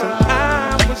 So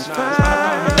I was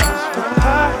fine.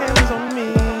 Her hands on me,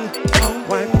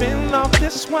 wiping off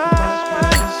this wine.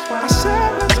 I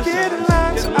said, let's get in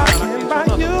line so I can buy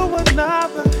you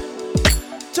another.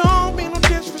 Don't mean no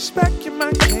disrespect, you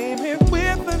might came here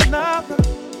with another.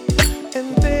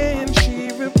 And then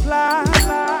she replied,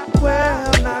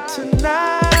 well, not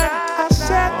tonight. I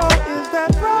said, oh, is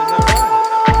that right?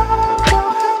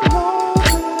 Well,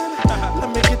 hello, let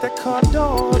me get that car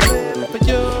door in for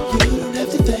you. You don't have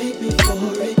to thank me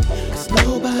for it, 'cause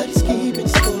nobody's keeping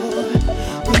score.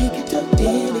 We can do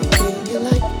anything you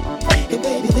like, and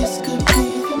baby, this could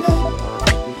be the night.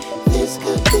 This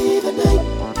could be the night.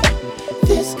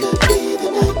 This could be the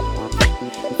night.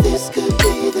 This could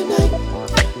be the night.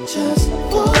 Just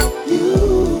for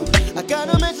you. I got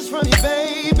a message from you,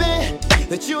 baby,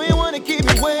 that you ain't wanna keep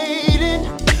me waiting.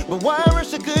 But why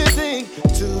rush a good thing?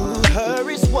 To her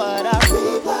is what I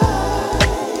reply.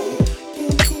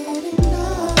 Can't get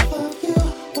enough of you.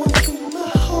 Wanna spend my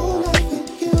whole life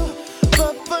with you.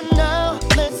 But for now,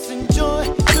 let's enjoy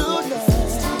tonight.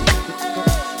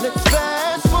 Let's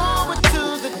fast forward to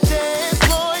the dance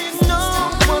floor. You know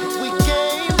what we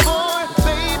came for,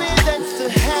 baby. That's to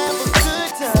have a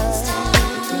good time.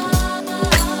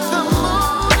 The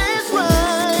mood is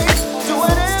right. Do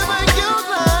whatever you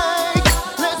like.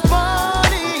 Let's party.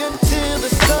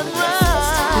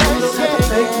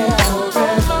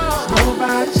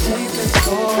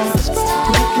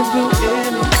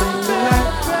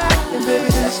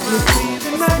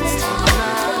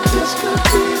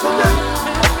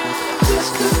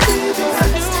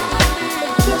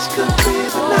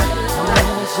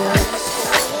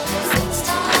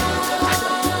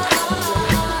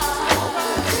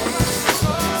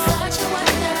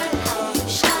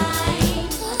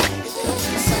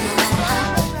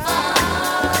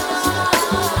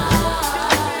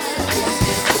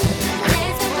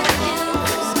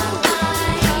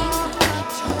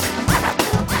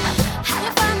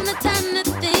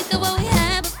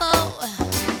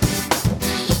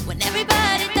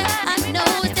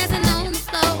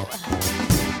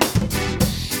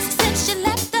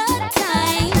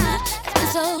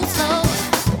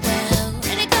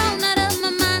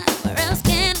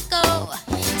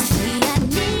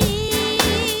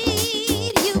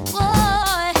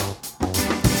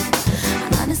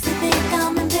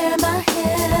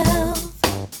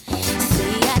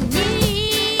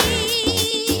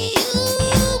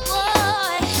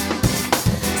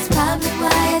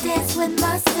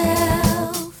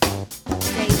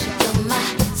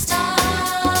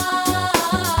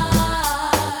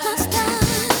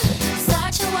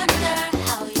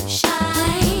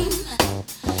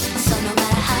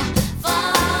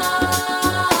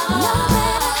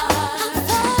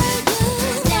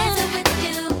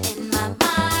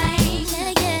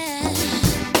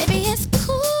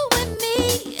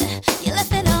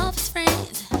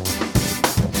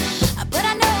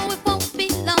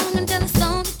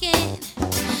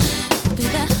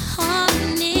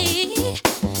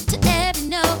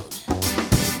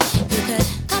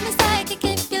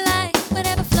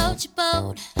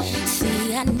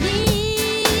 I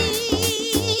need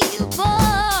you, boy.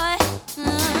 I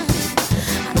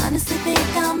honestly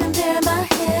think I'm impairing my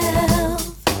health.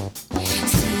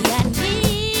 See, I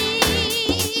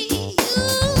need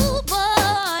you,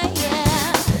 boy,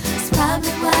 yeah. It's probably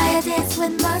why I dance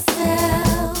with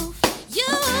myself.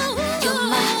 You're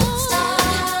my star,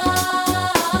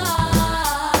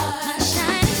 my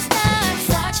shining star.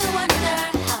 Start to wonder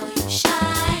how you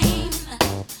shine.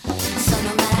 So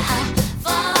no matter how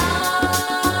far,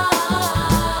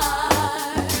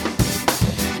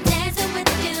 I'm dancing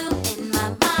with you in my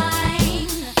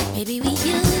mind. Maybe we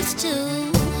used to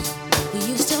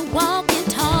walk and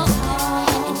talk,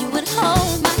 and you would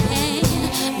hold my hand.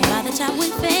 And by the time we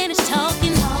finished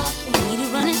talking, we'd be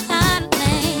running out of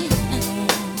land.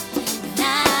 And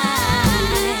I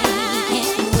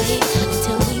can't wait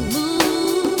until we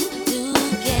move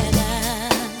together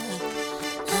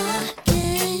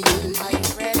again. Are you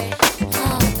ready?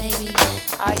 Oh, baby.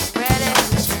 Are you ready? I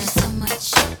miss you so much.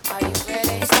 Are you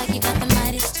ready? It's like you got the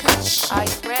Midas touch. Are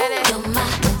you ready? You're my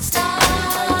star.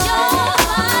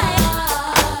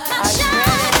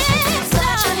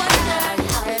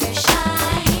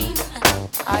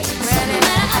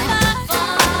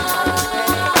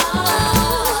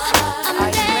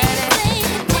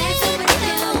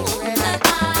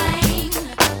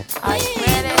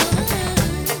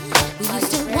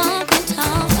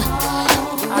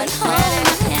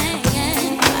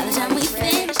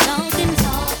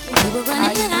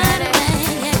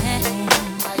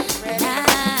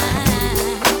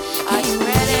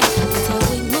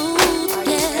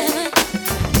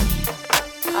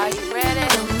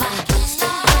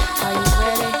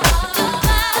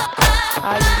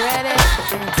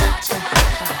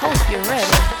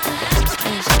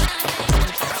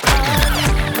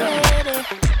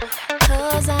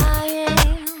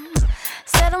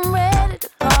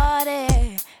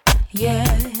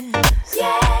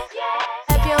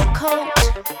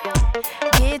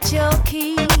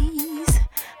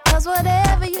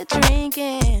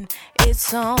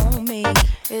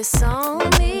 It's on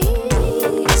me.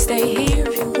 Stay here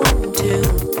if you want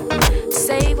to.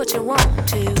 Say what you want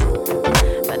to.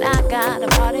 But I got a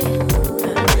party.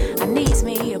 I needs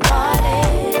me a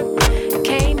party.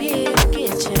 Came here to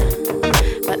get you,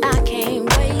 but I can't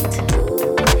wait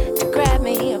to grab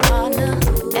me a partner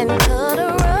and cut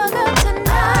a rug up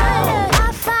tonight.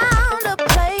 I found a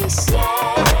place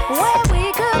where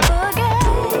we could boogie.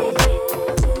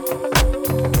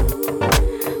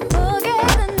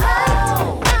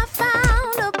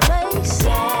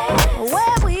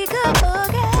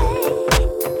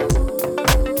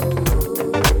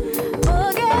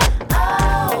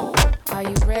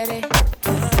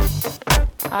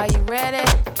 Are you ready?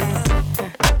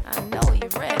 I know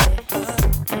you're ready.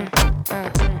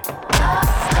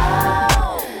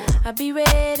 I'll be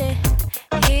ready.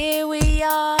 Here we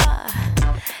are.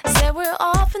 Said we're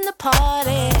off in the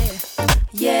party.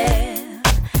 Yeah.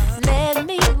 Let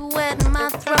me wet my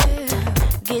throat.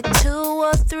 Get 2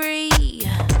 or 3.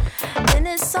 Then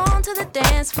it's on to the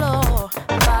dance floor.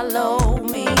 Follow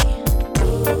me.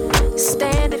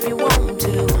 Stand if you want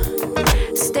to.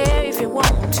 Stare if you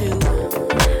want to.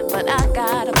 But I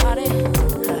got a party.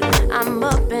 I'm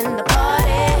up in the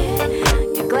party.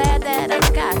 You're glad that I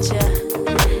got you,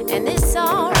 and it's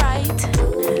alright.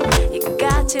 You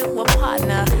got you a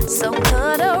partner, so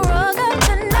cut a rug up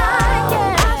tonight.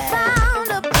 Yeah, I found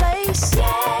a place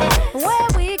where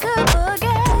we could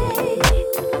boogie.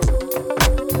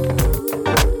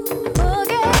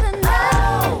 Boogie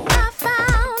tonight. I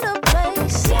found a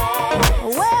place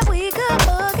where we could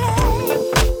boogie.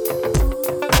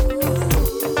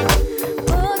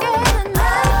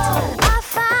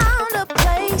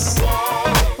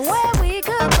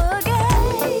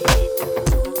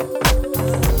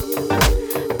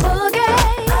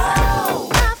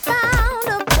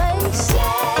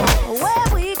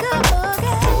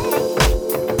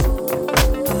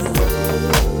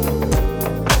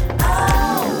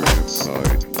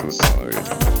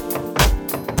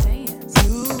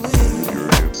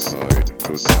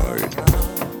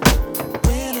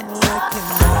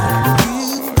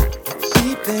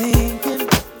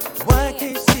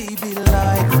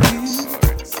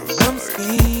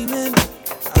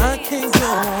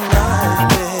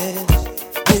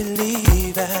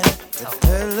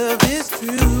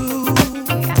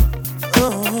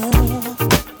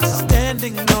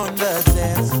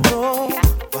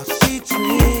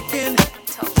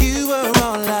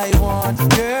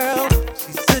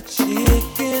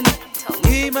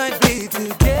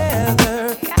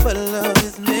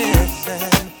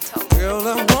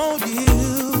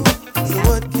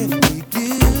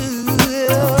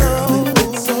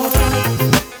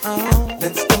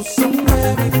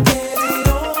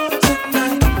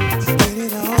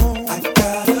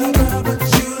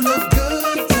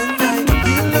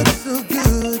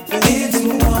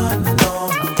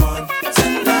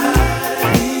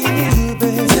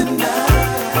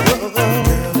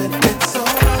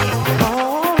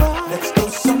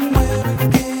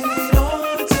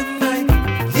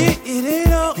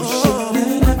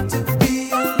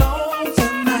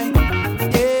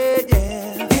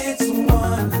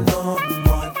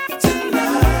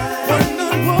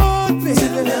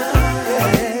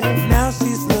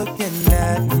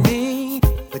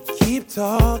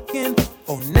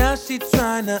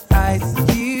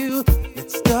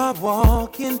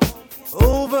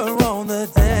 over on the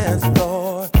dance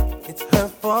floor. It's her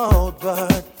fault,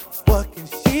 but what can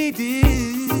she do?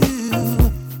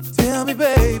 Tell me,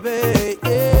 baby,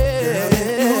 yeah.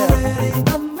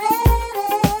 I'm ready.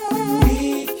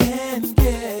 We can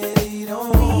get it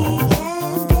on.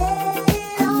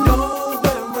 I know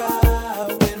where I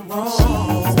went wrong.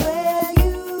 She's where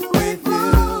you went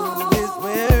wrong. With you is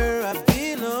where I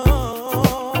belong.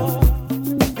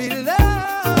 Below,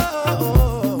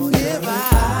 if I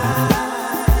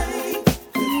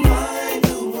could find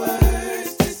the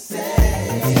words to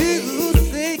say, you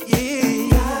say yeah.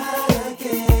 Gotta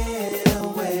get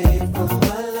away from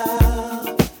my love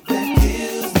that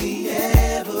kills me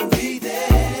every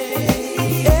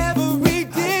day. Every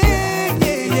day,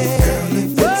 yeah, yeah. Girl,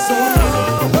 if it's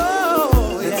all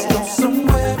right, let's go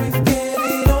somewhere and get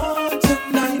it on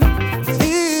tonight.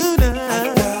 Tonight.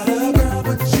 I got a girl,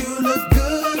 but you look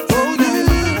good tonight. Oh, you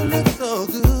look so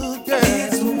good, girl.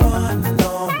 It's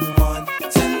one-on-one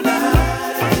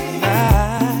tonight.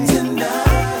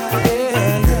 Tonight,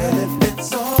 yeah. Girl, if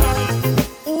it's all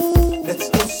right, ooh, let's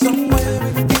go somewhere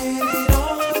and get it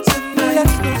on tonight.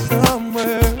 Let's go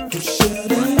somewhere. You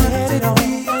shouldn't let it be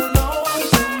alone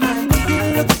tonight. You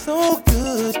look so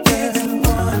good, girl. It's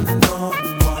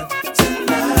one-on-one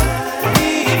tonight. Me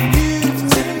and you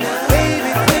tonight,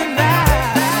 baby, tonight.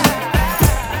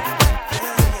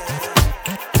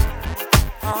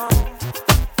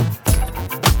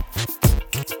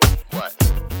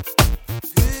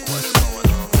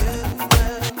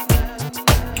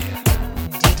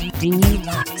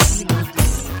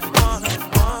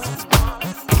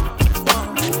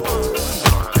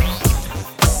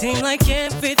 Seemed like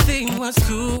everything was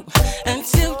cool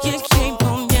until you came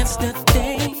home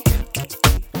yesterday.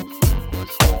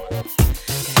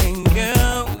 Hey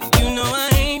girl, you know I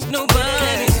ain't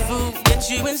nobody's fool, yet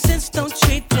you insist on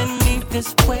treating me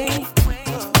this way.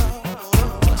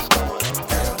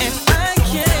 And I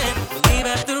can't believe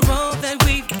after all that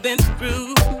we've been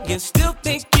through, you still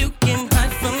think you can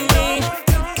hide from me.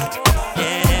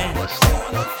 Yeah.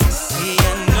 See, I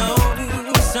know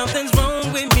something's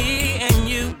wrong with me and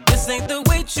you. This ain't the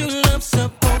way true love's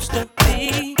supposed to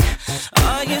be.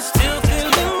 Are you still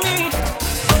feeling me?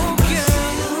 Oh,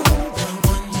 girl.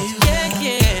 Yeah,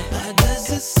 yeah. Why does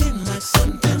it seem like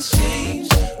something's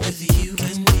changed with you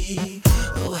and me?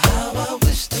 Oh, how I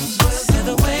wish things were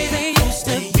the way they used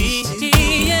to be.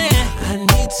 Yeah. I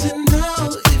need to know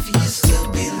if you still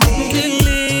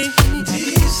believe. Do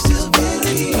you still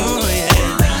believe? Oh,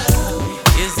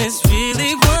 yeah. Is this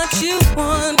really what you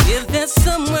want? If there's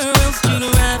somewhere else you'd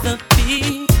rather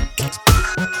be?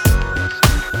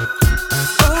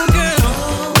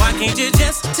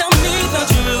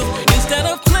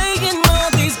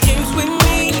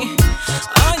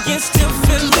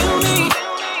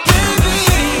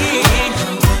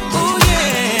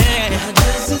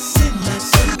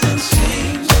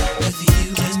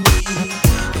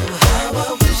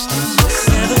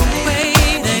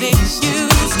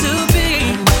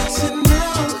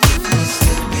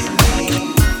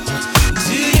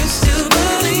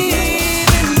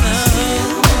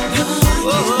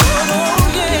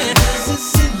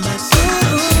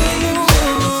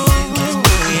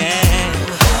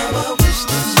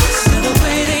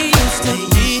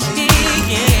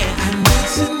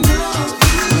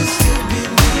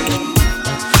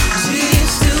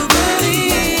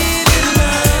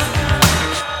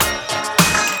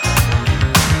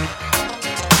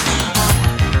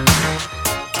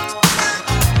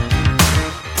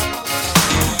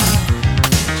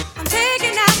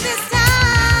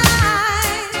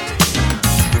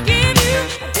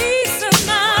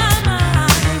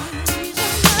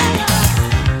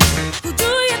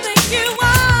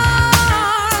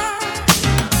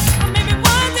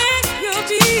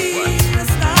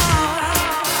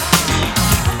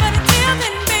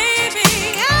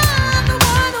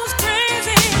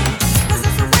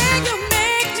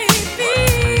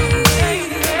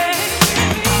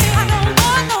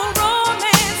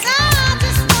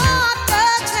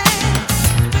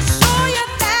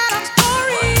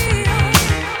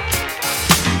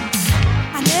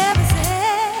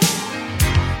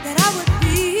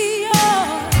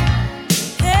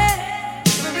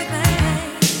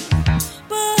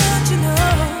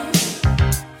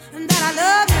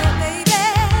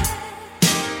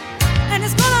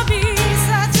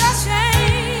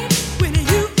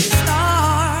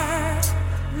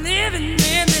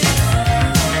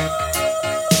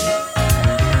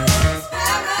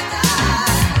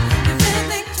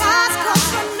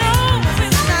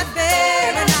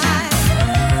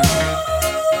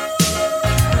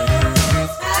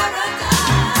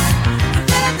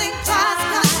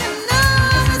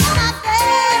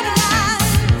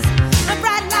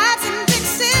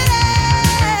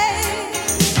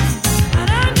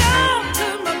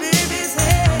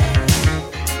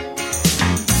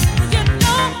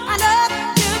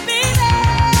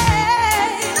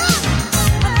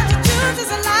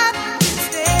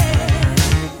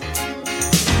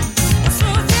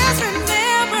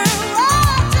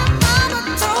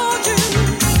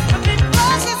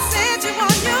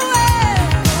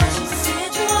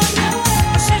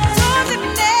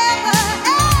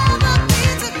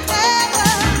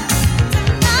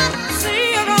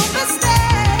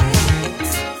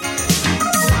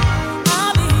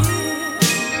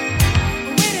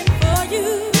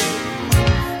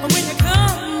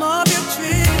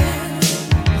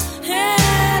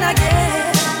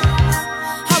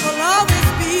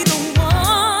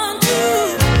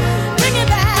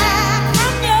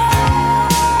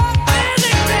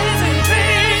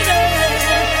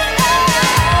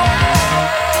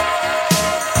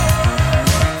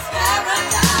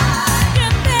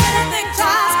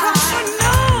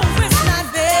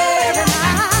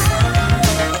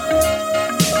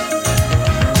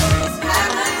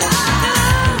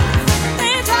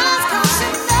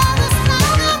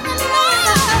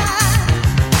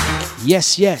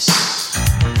 Yes, yes.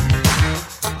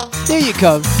 There you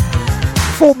go.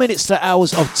 4 minutes to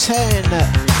hours of 10.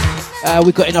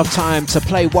 We've got enough time to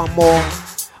play one more.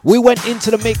 We went into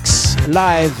the mix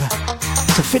live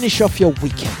to finish off your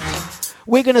weekend.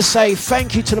 We're going to say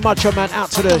thank you to the Macho Man, out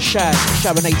to the Shaz,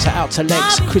 Shabanator, out to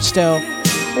Lex, Christelle,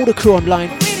 all the crew online.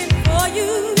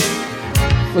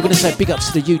 We're going to say big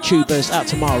ups to the YouTubers, out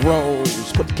to Mara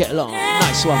Rose, put the kettle on,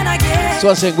 nice one. So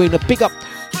I think we're going to big up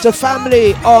the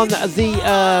family on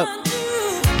the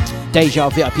Deja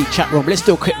VIP chat room. Let's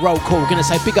do a quick roll call. We're going to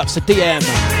say big ups to DM,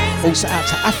 also out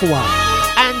to Afua,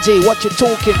 Andy, what you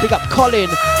talking, big up Colin.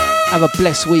 Have a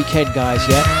blessed weekend, guys,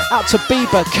 yeah? Out to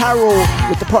Bieber, Carol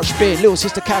with the Posh Beer, little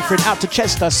sister Catherine, out to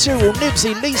Chester, Cyril,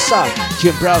 Nibsy, Lisa,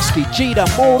 Jim Browski, Gina,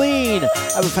 Maureen.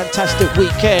 Have a fantastic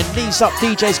weekend. Knees Up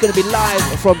DJ's going to be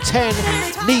live from 10.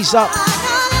 Knees Up.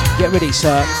 Get ready,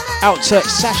 sir. Out to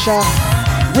Sasha,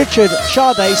 Richard,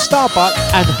 Sade, Starbuck,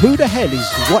 and who the hell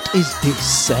is, what is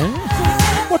this,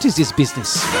 eh? What is this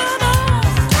business?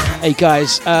 Hey,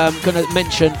 guys, I'm going to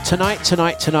mention tonight.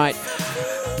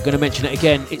 I'm going to mention it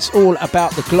again. It's all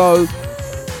about the glow.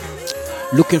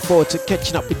 Looking forward to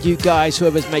catching up with you guys,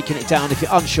 whoever's making it down. If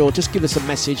you're unsure, just give us a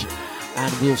message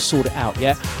and we'll sort it out,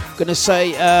 yeah? I'm going to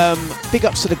say big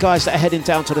ups to the guys that are heading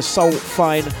down to the Soul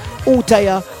Fine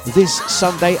all-dayer this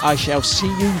Sunday. I shall see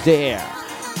you there.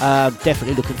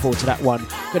 Definitely looking forward to that one.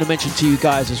 I'm going to mention to you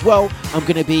guys as well, I'm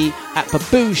going to be at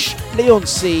Babouche,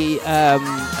 Leoncy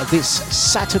this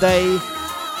Saturday.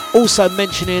 Also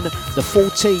mentioning the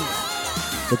 14th.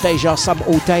 The Deja Summer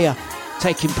All Dayer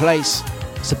taking place.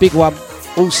 It's a big one.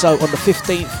 Also on the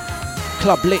 15th,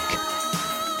 Club Lick.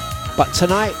 But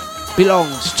tonight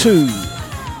belongs to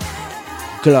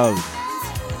Glow.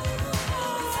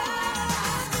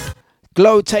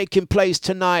 Glow taking place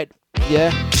tonight.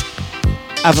 Yeah.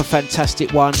 Have a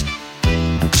fantastic one.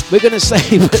 We're going to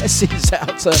say blessings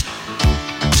out to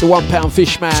the £1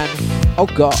 fish man. Oh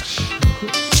gosh.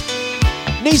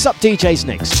 Knees Up DJs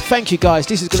next. Thank you, guys.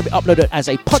 This is going to be uploaded as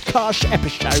a podcast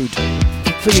episode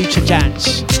for you to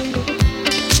dance.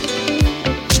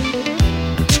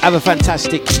 Have a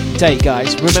fantastic day,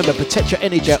 guys. Remember, protect your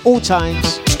energy at all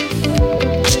times.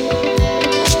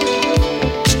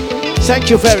 Thank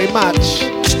you very much.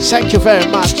 Thank you very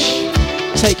much.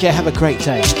 Take care. Have a great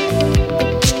day.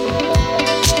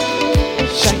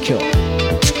 Thank you.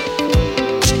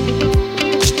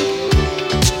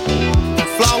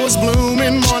 Flowers bloom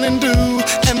in morning dew,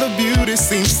 and the beauty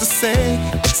seems to say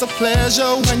it's a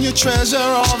pleasure when you treasure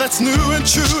all that's new and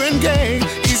true and gay.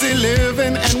 Easy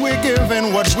living, and we're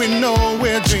giving what we know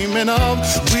we're dreaming of.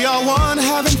 We are one,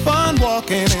 having fun,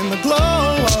 walking in the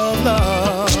glow of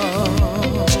love.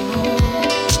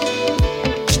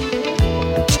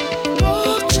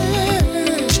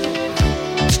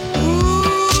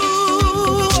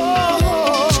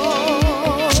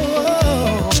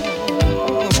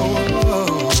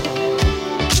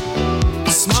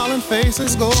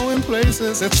 Faces going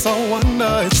places, it's so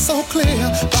wonder, it's so clear.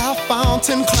 By a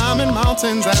fountain, climbing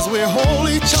mountains as we hold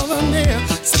each other near.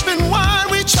 Sipping wine,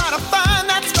 we try to find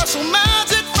that special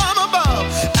magic from above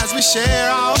as we share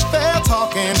our affair,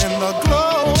 talking in the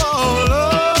glow of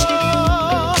love.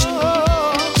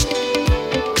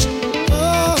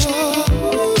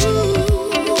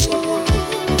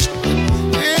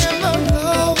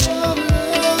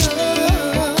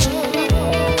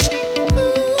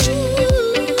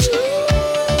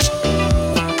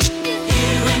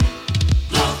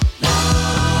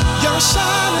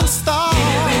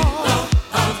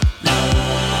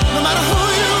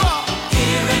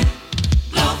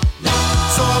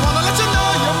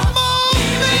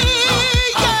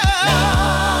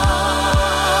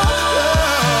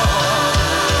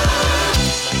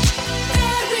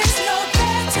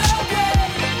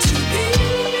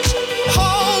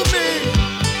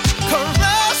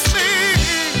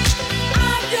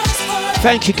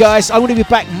 Thank you, guys. I'm going to be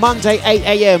back Monday 8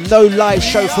 a.m. No live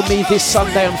show for me this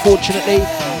Sunday, unfortunately.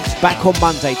 Back on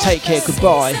Monday. Take care.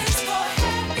 Goodbye.